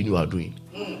everything you are doing.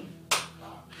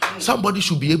 Somebody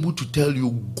should be able to tell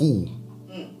you go.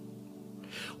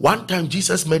 One time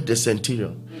Jesus met the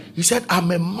centurion. He said,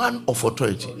 I'm a man of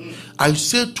authority. I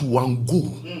say to one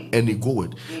go and he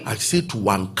goeth. I say to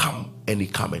one come and he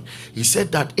cometh. He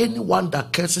said that anyone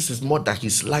that curses his mother,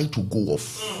 his light will go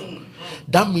off.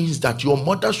 That means that your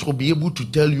mother should be able to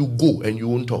tell you go and you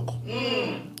won't talk.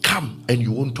 Come and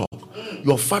you won't talk.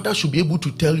 Your father should be able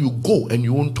to tell you go and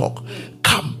you won't talk.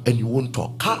 Come and you won't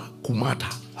talk. Ka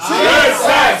kumata.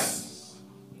 Jesus.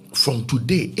 From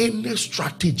today, any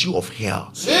strategy of hell.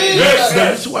 Jesus. The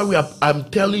reason why I'm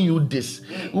telling you this.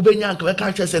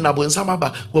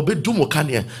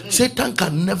 Satan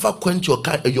can never quench your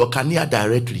kania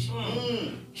directly.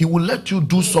 He will let you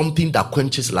do something that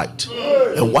quenches light.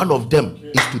 And one of them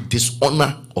is to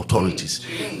dishonor authorities.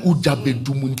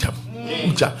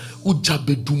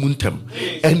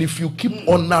 And if you keep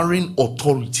honoring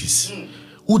authorities,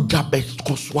 I'm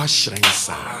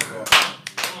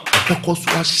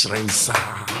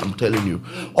telling you,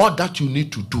 all that you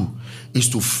need to do is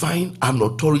to find an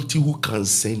authority who can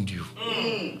send you.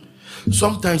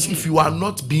 Sometimes if you are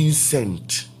not being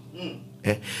sent,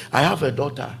 I have a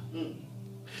daughter.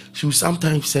 She will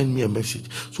sometimes send me a message.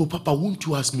 So, Papa, won't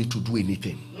you ask me to do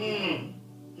anything?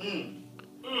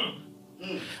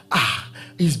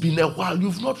 It's been a while.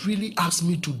 You've not really asked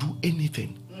me to do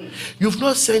anything. You've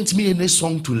not sent me any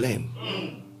song to learn.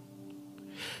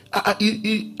 Have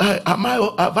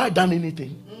I done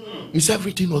anything? Is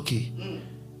everything okay?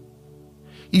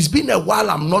 It's been a while.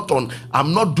 I'm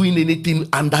not doing anything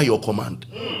under your command.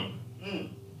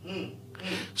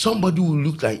 Somebody will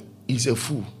look like he's a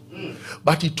fool.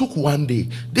 But it took one day.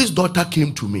 This daughter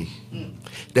came to me.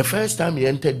 The first time he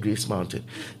entered Grace Mountain,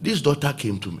 this daughter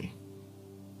came to me.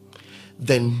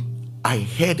 Then I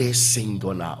heard her sing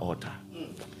on our altar.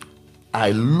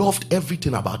 I loved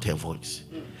everything about her voice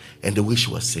and the way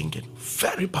she was singing.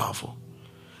 Very powerful.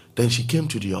 Then she came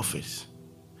to the office.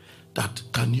 That,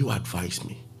 can you advise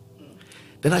me?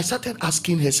 Then I started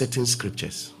asking her certain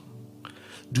scriptures.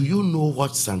 Do you know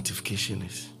what sanctification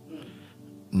is?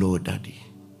 No, Daddy.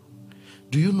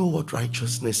 Do you know what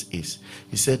righteousness is?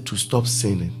 He said, to stop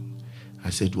sinning. I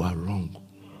said, you are wrong.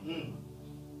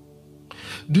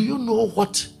 Do you know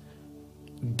what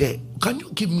can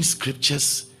you give me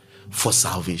scriptures for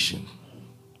salvation?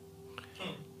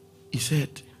 He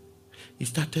said, he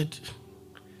started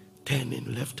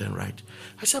turning left and right.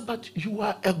 I said, but you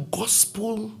are a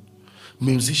gospel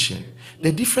musician.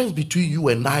 The difference between you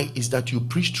and I is that you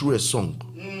preach through a song.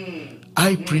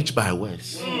 I preach by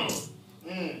words.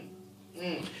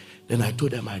 Then I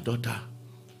told her, my daughter,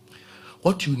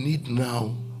 what you need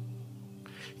now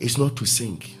is not to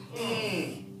sing.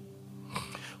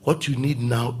 What you need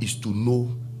now is to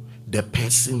know the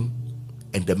person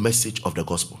and the message of the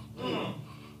gospel.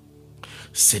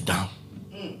 Sit down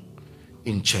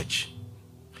in church.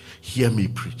 Hear me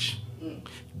preach.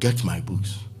 Get my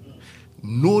books.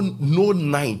 No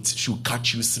night should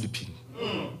catch you sleeping.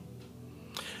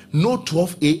 No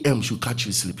 12 a.m. should catch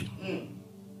you sleeping.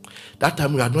 That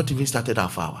time we had not even started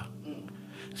our hour.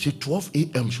 See, 12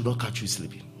 a.m. should not catch you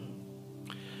sleeping.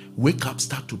 Wake up,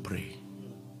 start to pray.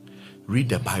 Read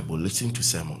the Bible, listen to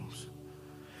sermons.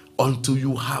 Until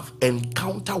you have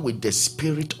encounter with the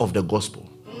spirit of the gospel.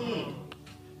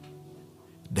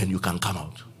 Then you can come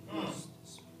out.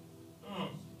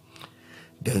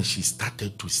 Then she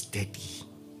started to study.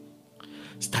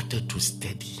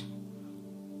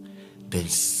 Then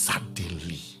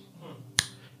suddenly,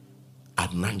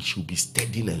 at night she'll be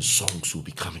studying and songs will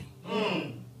be coming.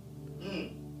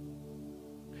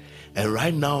 And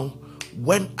right now,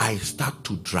 when I start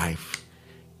to drive,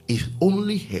 it's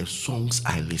only her songs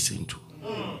I listen to.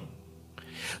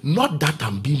 Not that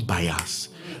I'm being biased,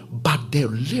 but the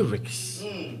lyrics,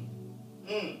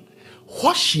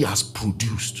 what she has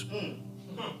produced.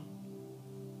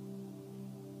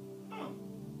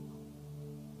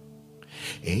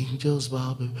 Angels,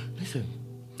 Bible. Listen,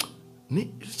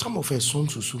 some of her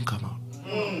songs will soon come out.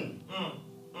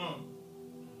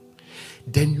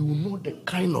 Then you will know the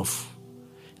kind of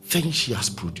thing she has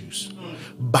produced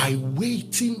by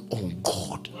waiting on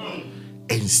God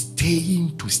and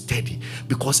staying to study,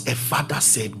 because a father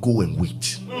said, go and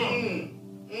wait.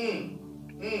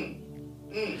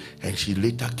 And she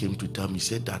later came to tell me,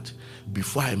 said that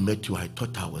before I met you, I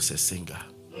thought I was a singer.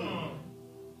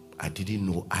 I didn't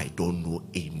know, I don't know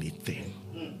anything.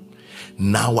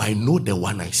 Now I know the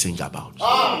one I sing about.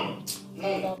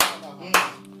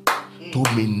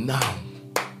 Told me, now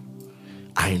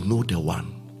I know the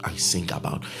one I sing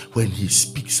about. When he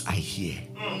speaks, I hear.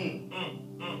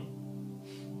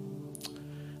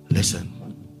 Listen,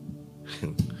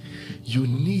 you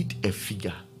need a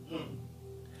figure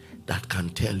that can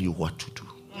tell you what to do.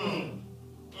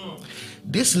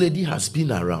 This lady has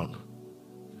been around.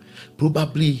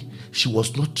 Probably she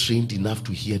was not trained enough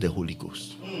to hear the Holy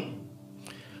Ghost.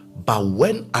 But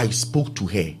when I spoke to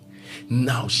her,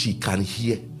 now she can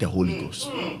hear the Holy Ghost.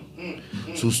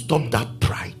 So stop that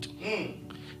pride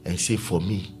and say, for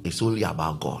me, it's only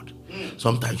about God.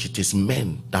 Sometimes it is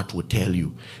men that will tell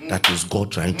you that is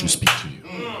God trying to speak to you.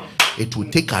 It will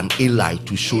take an Eli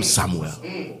to show Samuel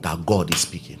that God is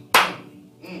speaking.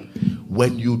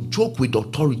 When you joke with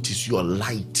authorities, your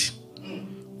light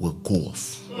will go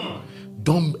off.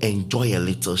 Don't enjoy a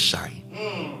little shine.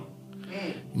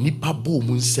 You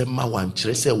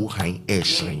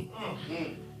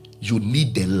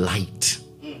need the light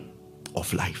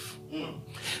of life.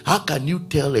 How can you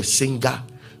tell a singer,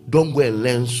 don't go and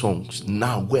learn songs,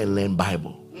 now go and learn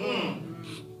Bible?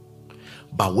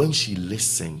 But when she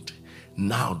listened,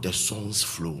 now the songs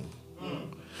flow.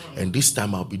 And this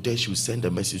time I'll be there, she'll send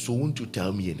a message, so won't you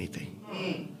tell me anything?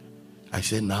 I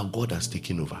said, now God has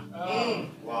taken over.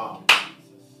 Wow.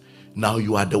 Now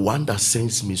you are the one that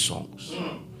sends me songs.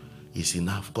 It's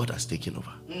enough. God has taken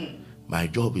over. My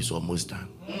job is almost done.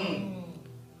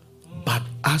 But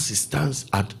as it stands,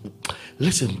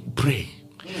 listen, pray.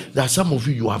 There are some of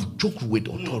you have joked with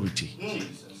authority.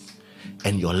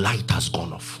 and your light has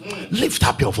gone off. Lift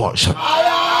up your voice.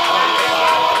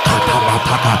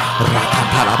 Rakataraba,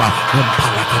 Rakataraba,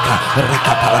 Empalakata,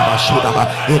 Rakataraba, Sudaba,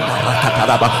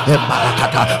 Rakataraba,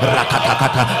 Embarakata,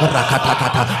 Rakatakata,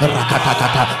 Rakatakata,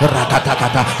 Rakatakata,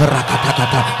 Rakatakata,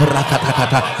 Rakatakata,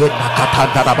 Rakatakata,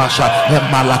 Emakatandarabasha,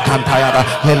 Emalakantayara,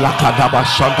 Elakadaba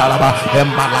Shantaraba,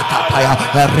 Emalakataya,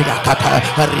 Riakata,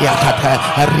 Riakata,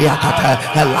 Riakata,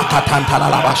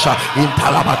 Elakatantarabasha,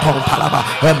 Intalabaton Talaba,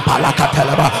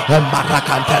 Empalakatalaba,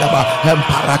 Embarakantalaba,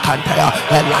 Emparakantaya,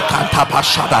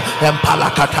 Elakantapashada,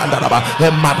 Empalakatandaraba,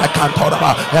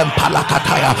 Emarakantoraba,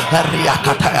 Empalakataya,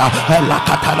 Riakataya,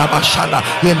 Elakatanabashana,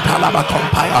 Intalaba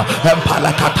Kompaya,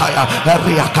 Empalakataya,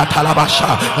 Riakatalabasha,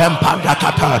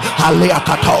 Empalakata,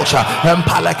 Aliakatosha,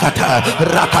 Empalakata,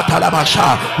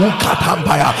 Rakatalabasha,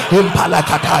 Ukatambaya,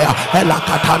 Empalakataya,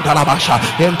 Elakatandarabasha,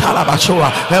 Intalabashua,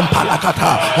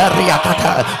 Empalakata,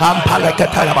 Riakata,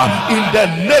 Ampalakatalaba, in the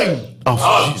name of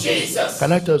Jesus.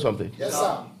 Can I tell you something? Yes,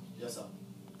 sir.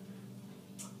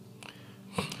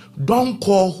 Don't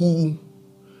call who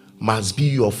must be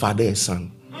your father's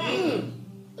son.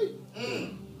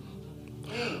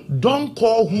 Don't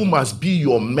call who must be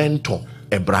your mentor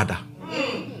a brother.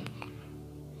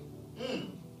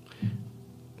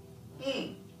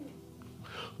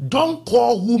 Don't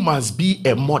call who must be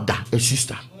a mother a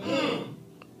sister.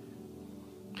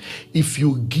 If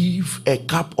you give a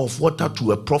cup of water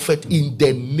to a prophet in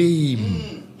the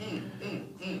name,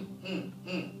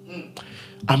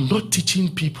 I'm not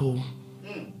teaching people,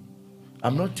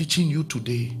 I'm not teaching you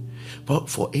today, but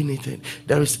for anything.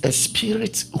 There is a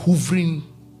spirit hovering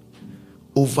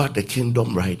over the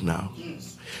kingdom right now.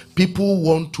 People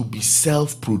want to be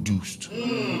self-produced.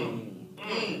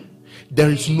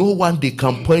 There is no one they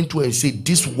can point to and say,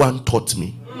 this one taught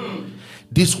me,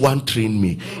 this one trained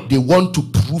me. They want to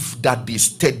prove that they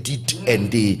studied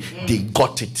and they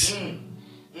got it.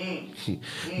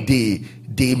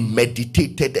 They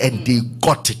meditated and they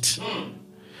got it.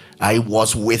 I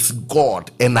was with God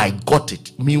and I got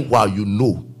it. Meanwhile,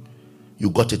 you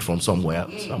got it from somewhere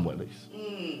else.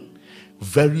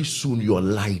 Very soon your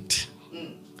light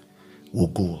will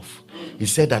go off. He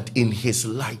said that in his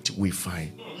light we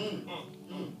find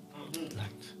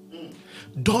light.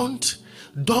 Don't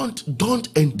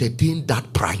entertain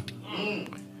that pride.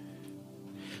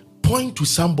 Point to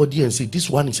somebody and say, this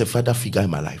one is a father figure in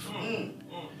my life.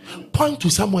 Point to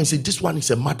someone and say, this one is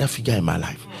a mother figure in my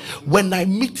life. When I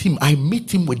meet him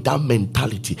with that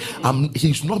mentality.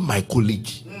 He's not my colleague.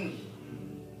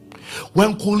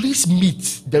 When colleagues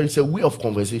meet, there is a way of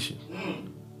conversation.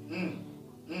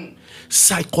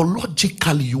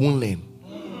 Psychologically, you won't learn.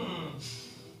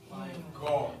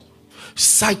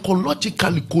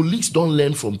 Psychologically, colleagues don't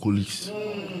learn from colleagues.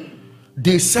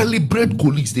 They celebrate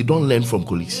colleagues, they don't learn from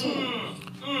colleagues.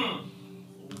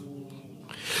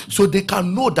 So they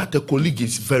can know that the colleague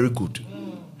is very good.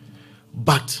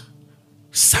 But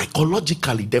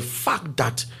psychologically, the fact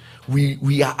that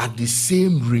we are at the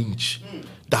same range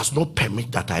does not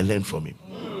permit that I learn from him.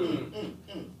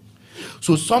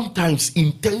 So sometimes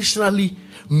intentionally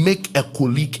make a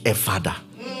colleague a father.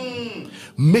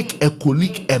 Make a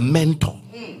colleague a mentor.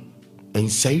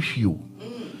 And say you.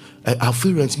 Our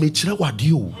parents may tell what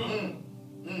you.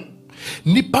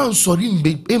 Nipan sorin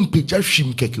be empeja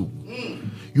shim keke.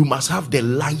 You must have the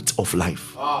light of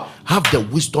life. Have the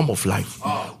wisdom of life.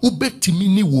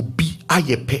 Ubetimini will be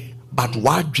ayepe, but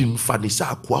wadrim fanisa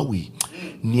akwawi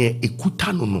near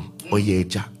ekutano no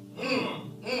oyeja.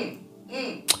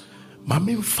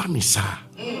 Mami fanisa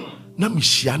na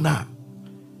mishiana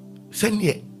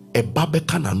senye ebabe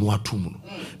kana no atum.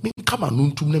 Min kama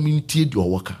nuntum na min tie di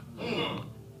owoka.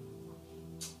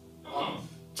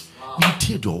 Min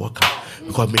tie di owoka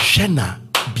because mishena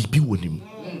bibi wonim.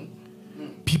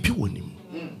 Pipi wonim.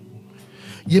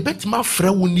 Ye bet ma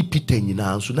fra woni Peter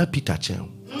nyina so na Peter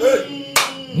chen.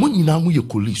 Mo nyina mo ye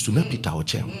colleague so na Peter o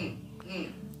chen.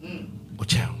 O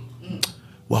chen.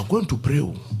 We are going to pray.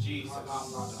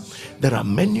 There are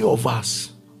many of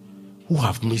us who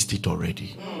have missed it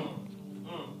already.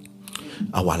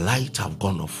 Our light have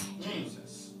gone off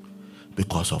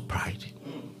because of pride.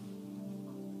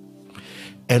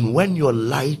 And when your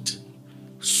light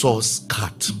source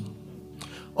cut,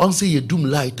 on say you doom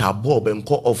light a bulb and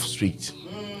call off street.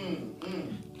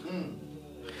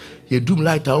 You doom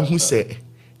light a who say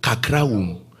kakra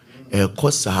wum e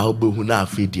kosa obe hu na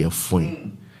afi de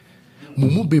fon.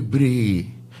 Mumu bebre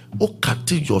o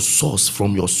cut your source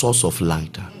from your source of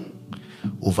light.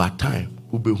 Over time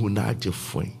ube hu na aje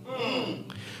fon.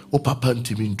 O papa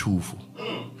ntimi ntufu.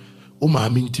 O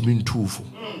maami ntimi ntufu.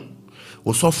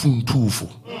 O sofu ntufu.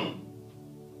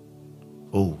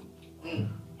 Oh.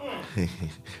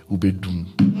 Ubedum.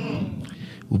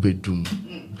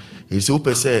 It's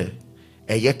open say,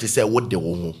 and yet to say what the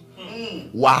woman.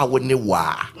 Wa wouldn't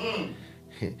wa.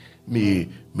 Me,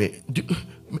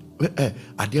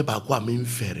 I dear about what mean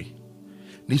ferry.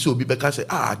 This will be because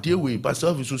dear we, but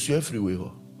service was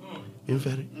everywhere. In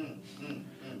ferry.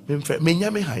 Me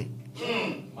nyame high.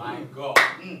 My God.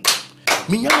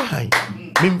 Me nyame high.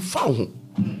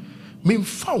 Me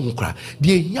found cry.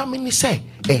 The nyame say,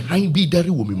 a high be dari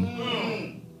woman.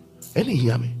 Any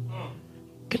yame.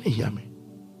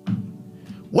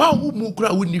 Wow, who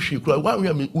cry when you cry? Why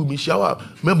we me shower?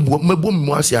 Me boom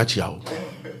was ya chiao.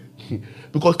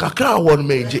 Because kakra won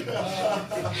me.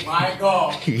 My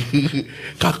God.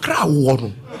 Kakra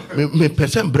won me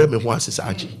person bre me once is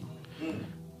aji.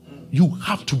 You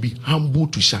have to be humble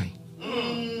to shine.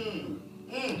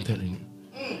 I'm telling you.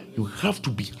 You have to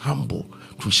be humble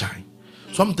to shine.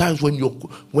 Sometimes when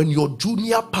your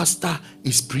junior pastor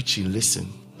is preaching, listen.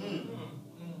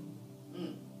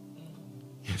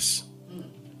 Yes.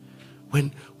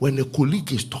 When a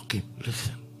colleague is talking,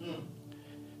 listen.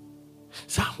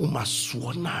 Sa uma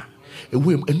suona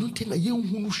ewe enunti na ye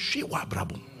hunu hwe wa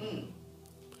brabo.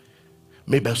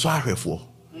 Me be so ahwefo.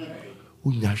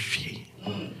 Unya hwe.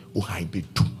 O hai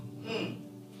bedu.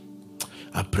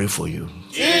 I pray for you.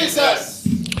 Jesus.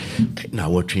 Now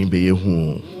what train be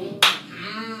you?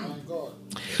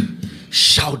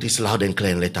 Shout this loud and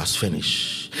clear and let us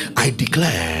finish. I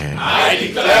declare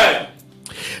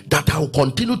that I will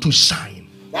continue to shine.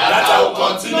 That I will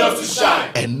continue to shine.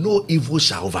 And no evil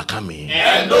shall overcome me.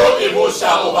 And no evil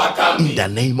shall overcome me. In the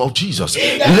name of Jesus.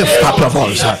 Lift up your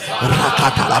voice.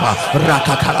 Rakatalaba,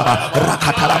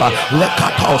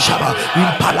 lekatoshaba,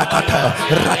 impalakata,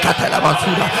 rakatalaba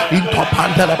sura,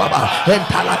 intopandalaba,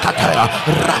 entalakata,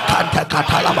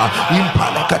 rakantakatalaba,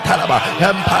 impalakatalaba,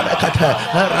 empalakata,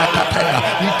 rakataya,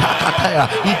 itakataya,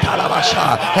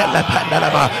 italabasha,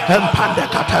 elepandalaba,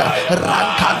 empandakata,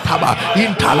 rankantaba,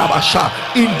 intalabasha.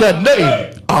 In the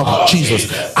name of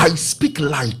Jesus, I speak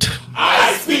light.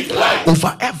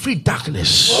 Over every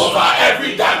darkness.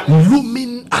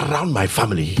 Looming around my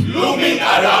family.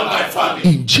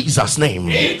 In Jesus'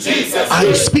 name.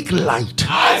 I speak light.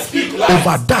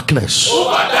 Over darkness.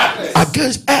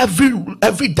 Against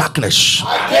every darkness.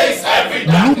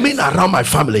 Looming around my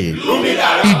family.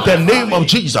 In the name of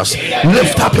Jesus.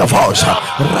 Lift up your voice.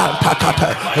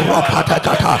 Rantakata,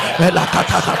 ropatakata,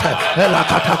 elakatakata,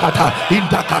 elakatakata,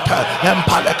 indakata,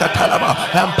 empalekatalaba,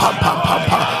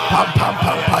 empampampampa,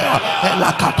 pampampampaya,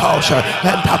 elakatosha,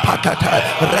 entapakata,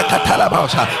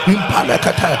 rekatalabosha,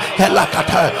 impalekata,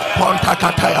 elakata,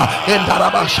 pontakataya,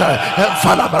 endarabasha,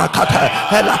 enfalabrakata,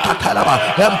 elakatalaba,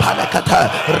 empalekata,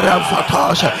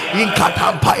 remfatosha,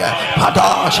 inkatampaya,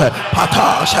 padosha,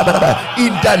 patasha,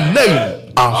 in the name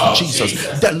of Jesus.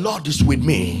 The Lord is with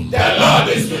me.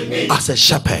 As a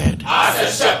shepherd.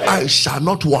 I shall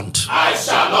not want.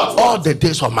 All the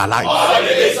days of my life.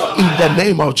 In the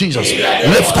name of Jesus.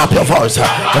 Lift up your voice.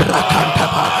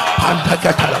 Rakantapa,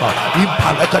 Pantakatalaba,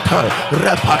 Impalekata,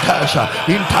 Repatasha,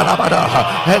 Intalabada,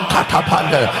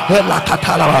 Enkatapanda,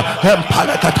 Elakatalaba,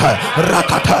 Empalekata,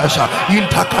 Rakatasha,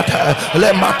 Intakata,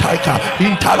 Lemataika,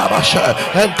 Intalabasha,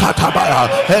 Enkatabaya,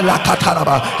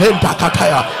 Elakatalaba,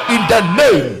 Entakataya. In the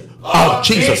name of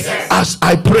Jesus, as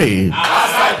I pray,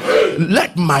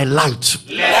 let my light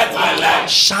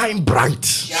shine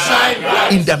bright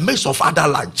in the midst of other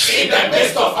lights. In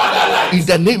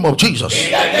the name of Jesus,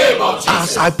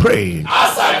 as I pray,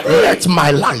 let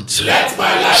my light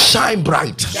shine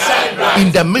bright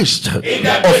in the midst of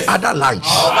other lights.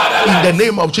 In the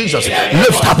name of Jesus,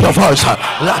 lift up your voice.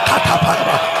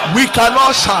 We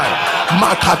cannot shine.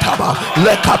 Makataba,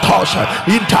 Lekatosha,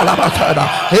 Intalabatana,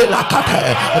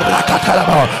 Elakate,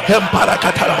 Rakatalaba,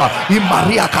 Emparakatalaba,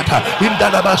 Imariakata,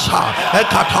 Indalabasa,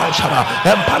 Ekatoshana,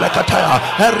 Empalakata,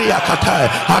 Eriakata,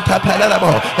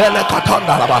 Atapelabo,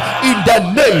 Elekatondalaba. In the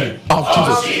name of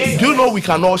Jesus. Do you know we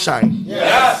cannot shine?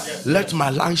 Yes. Let my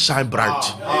light shine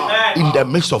bright in the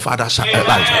midst of other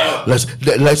lights.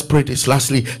 Let's pray this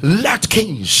lastly. Let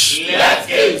kings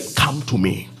come to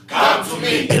me.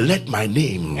 And let my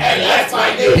name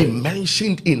be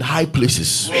mentioned in high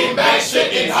places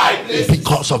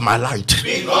because of my light.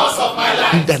 In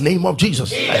the name of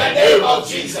Jesus.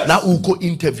 Now we'll go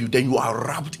interview, then you are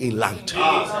wrapped in light.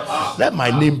 Let my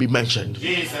name be mentioned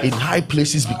in high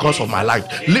places because of my light.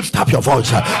 Lift up your voice.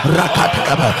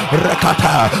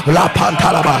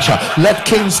 Let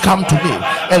kings come to me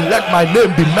and let my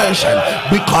name be mentioned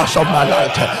because of my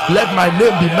light. Let my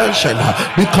name be mentioned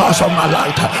because of my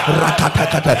light.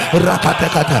 Rakatekata,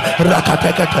 rakatekata,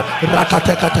 rakatekata,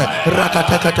 rakatekata,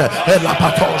 rakatekata, elapa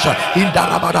Rakatosha,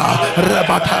 Indarabada,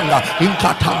 Rebatanga,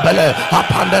 Inkatambele,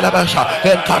 Apandelabasha,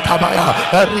 Enkatabaya,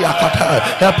 Riakata,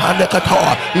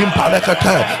 Epanekato,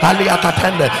 Impalekate,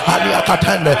 Aliakatende,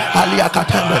 Aliakatende,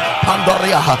 Aliakatende,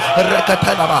 Pandoria,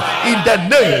 Rekatenaba. In the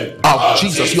name of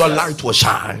Jesus, your light will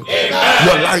shine.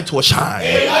 Your light will shine.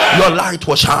 Your light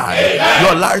will shine.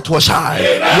 Your light will shine.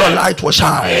 Your light will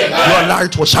shine. Your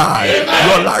light will shine.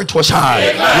 Your light will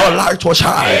shine. Your light will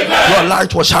shine. Your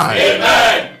light will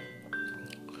shine.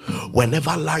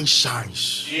 Whenever light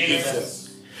shines, Jesus.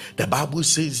 the Bible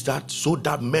says that so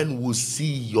that men will see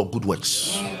your good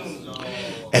works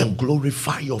and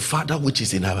glorify your Father which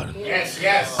is in heaven. Yes,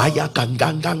 yes.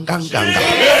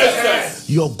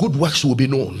 Your good works will be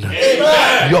known.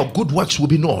 Amen. Your good works will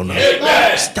be known.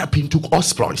 Amen. Step into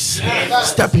exploits.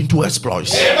 Step into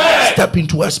exploits. Amen. Step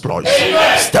into exploits.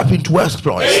 Amen. Step into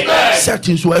exploits. Amen. Set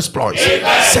into exploits.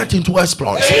 Amen. Set into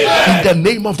exploits. Amen. In the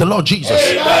name of the Lord Jesus,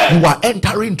 Amen. you are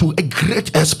entering into a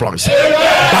great exploits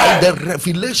by the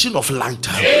revelation of light.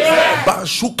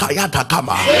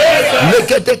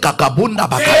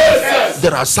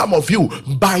 There are some of you,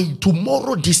 by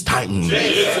tomorrow this time,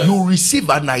 you receive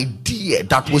an idea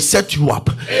that will set you up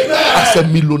as a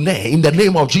millionaire in the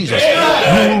name of Jesus.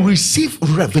 You will receive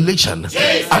revelation,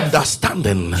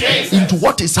 understanding into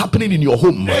what is happening in your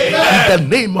home in the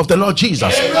name of the Lord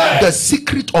Jesus. The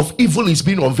secret of evil is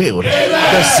being unveiled.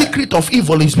 The secret of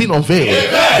evil is being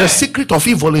unveiled. The secret of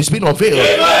evil is being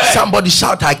unveiled. Somebody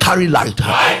shout, I carry light.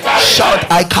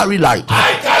 Shout, I carry light.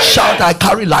 Shout, I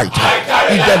carry light.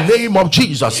 In the name of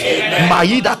Jesus.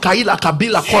 Maida Kaila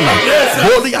Kabila Kona.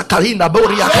 Boria Karina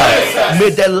Boriaka. May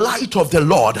the light of the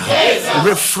Lord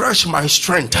refresh my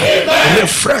strength,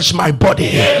 refresh my body.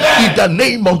 In the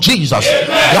name of Jesus.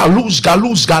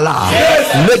 Galuz Gala.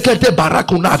 Lekete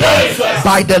Barakunada.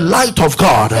 By the light of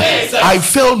God, I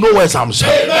fail no exams.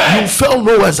 You fail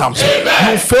no exams.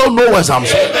 You fail no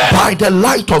exams. By the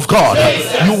light of God,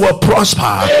 you will prosper.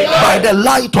 By the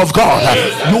light of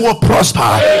God, you will prosper.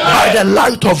 By the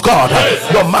light of God,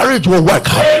 your marriage will work.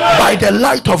 By the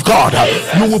light of God,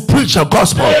 you will preach the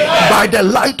gospel. By the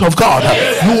light of God,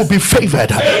 you will be favored.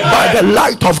 By the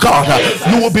light of God,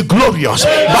 you will be glorious.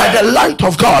 By the light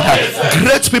of God,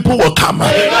 great people will come.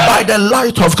 By the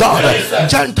light of God,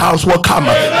 Gentiles will come.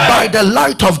 By the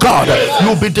light of God, you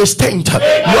will be distinct.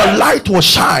 Your light will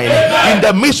shine in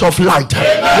the midst of light.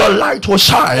 Your light will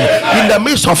shine in the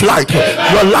midst of light.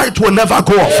 Your light will never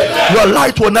go off. Your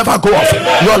light will never go off.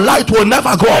 Your light will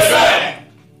never go off.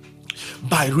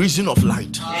 By reason of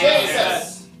light,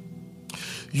 Jesus.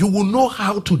 you will know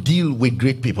how to deal with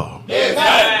great people.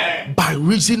 Amen. By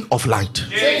reason of light.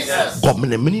 Jesus.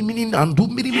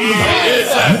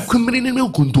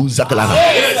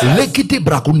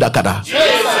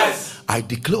 Jesus. I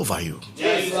declare over you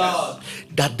Jesus.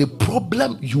 that the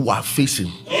problem you are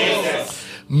facing, Jesus.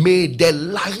 may the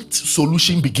light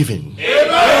solution be given.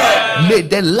 Amen. May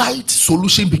the light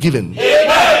solution be given.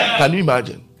 Amen. Can you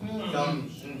imagine?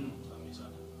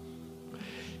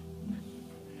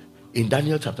 In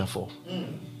Daniel chapter 4,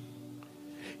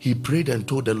 he prayed and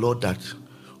told the Lord that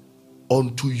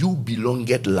unto you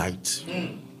belongeth light.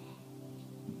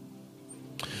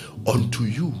 Unto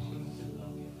you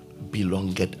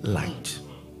belongeth light.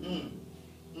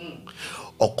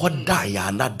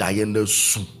 Okodaya na dayene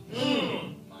su.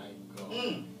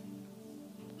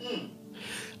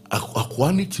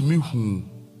 Akwani timi hu.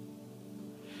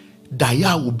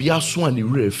 Daya will be a swan in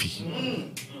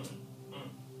refi.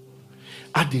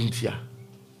 Adintia,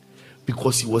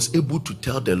 because he was able to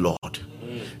tell the Lord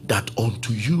that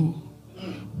unto you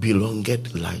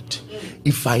belongeth light.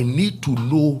 If I need to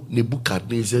know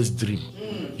Nebuchadnezzar's dream,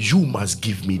 you must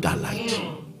give me that light.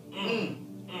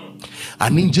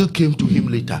 An angel came to him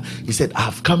later. He said, I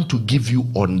have come to give you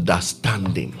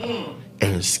understanding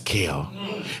and scale.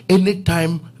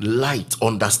 Anytime light,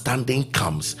 understanding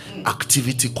comes,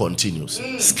 activity continues.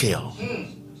 Scale.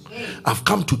 I've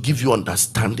come to give you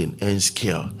understanding and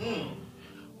skill.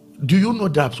 Do you know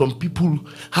that some people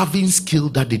having skill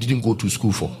that they didn't go to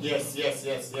school for? Yes.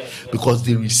 Because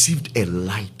they received a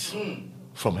light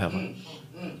from heaven.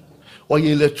 Or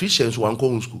electricians who are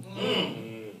going to school.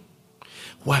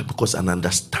 Why? Because an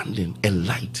understanding, a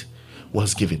light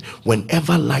was given.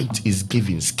 Whenever light is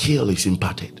given, skill is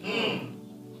imparted.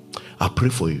 I pray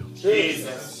for you.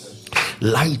 Jesus.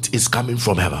 Light is coming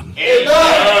from heaven.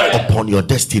 Amen. Upon your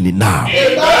destiny now.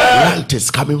 Amen. Light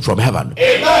is coming from heaven.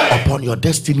 Amen. Upon your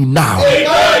destiny now.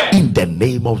 Amen. In the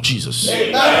name of Jesus.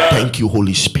 Amen. Thank you,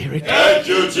 Holy Spirit. Thank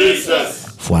you, Jesus.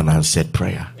 For an answered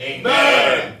prayer.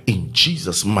 Amen. In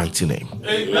Jesus' mighty name.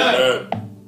 Amen.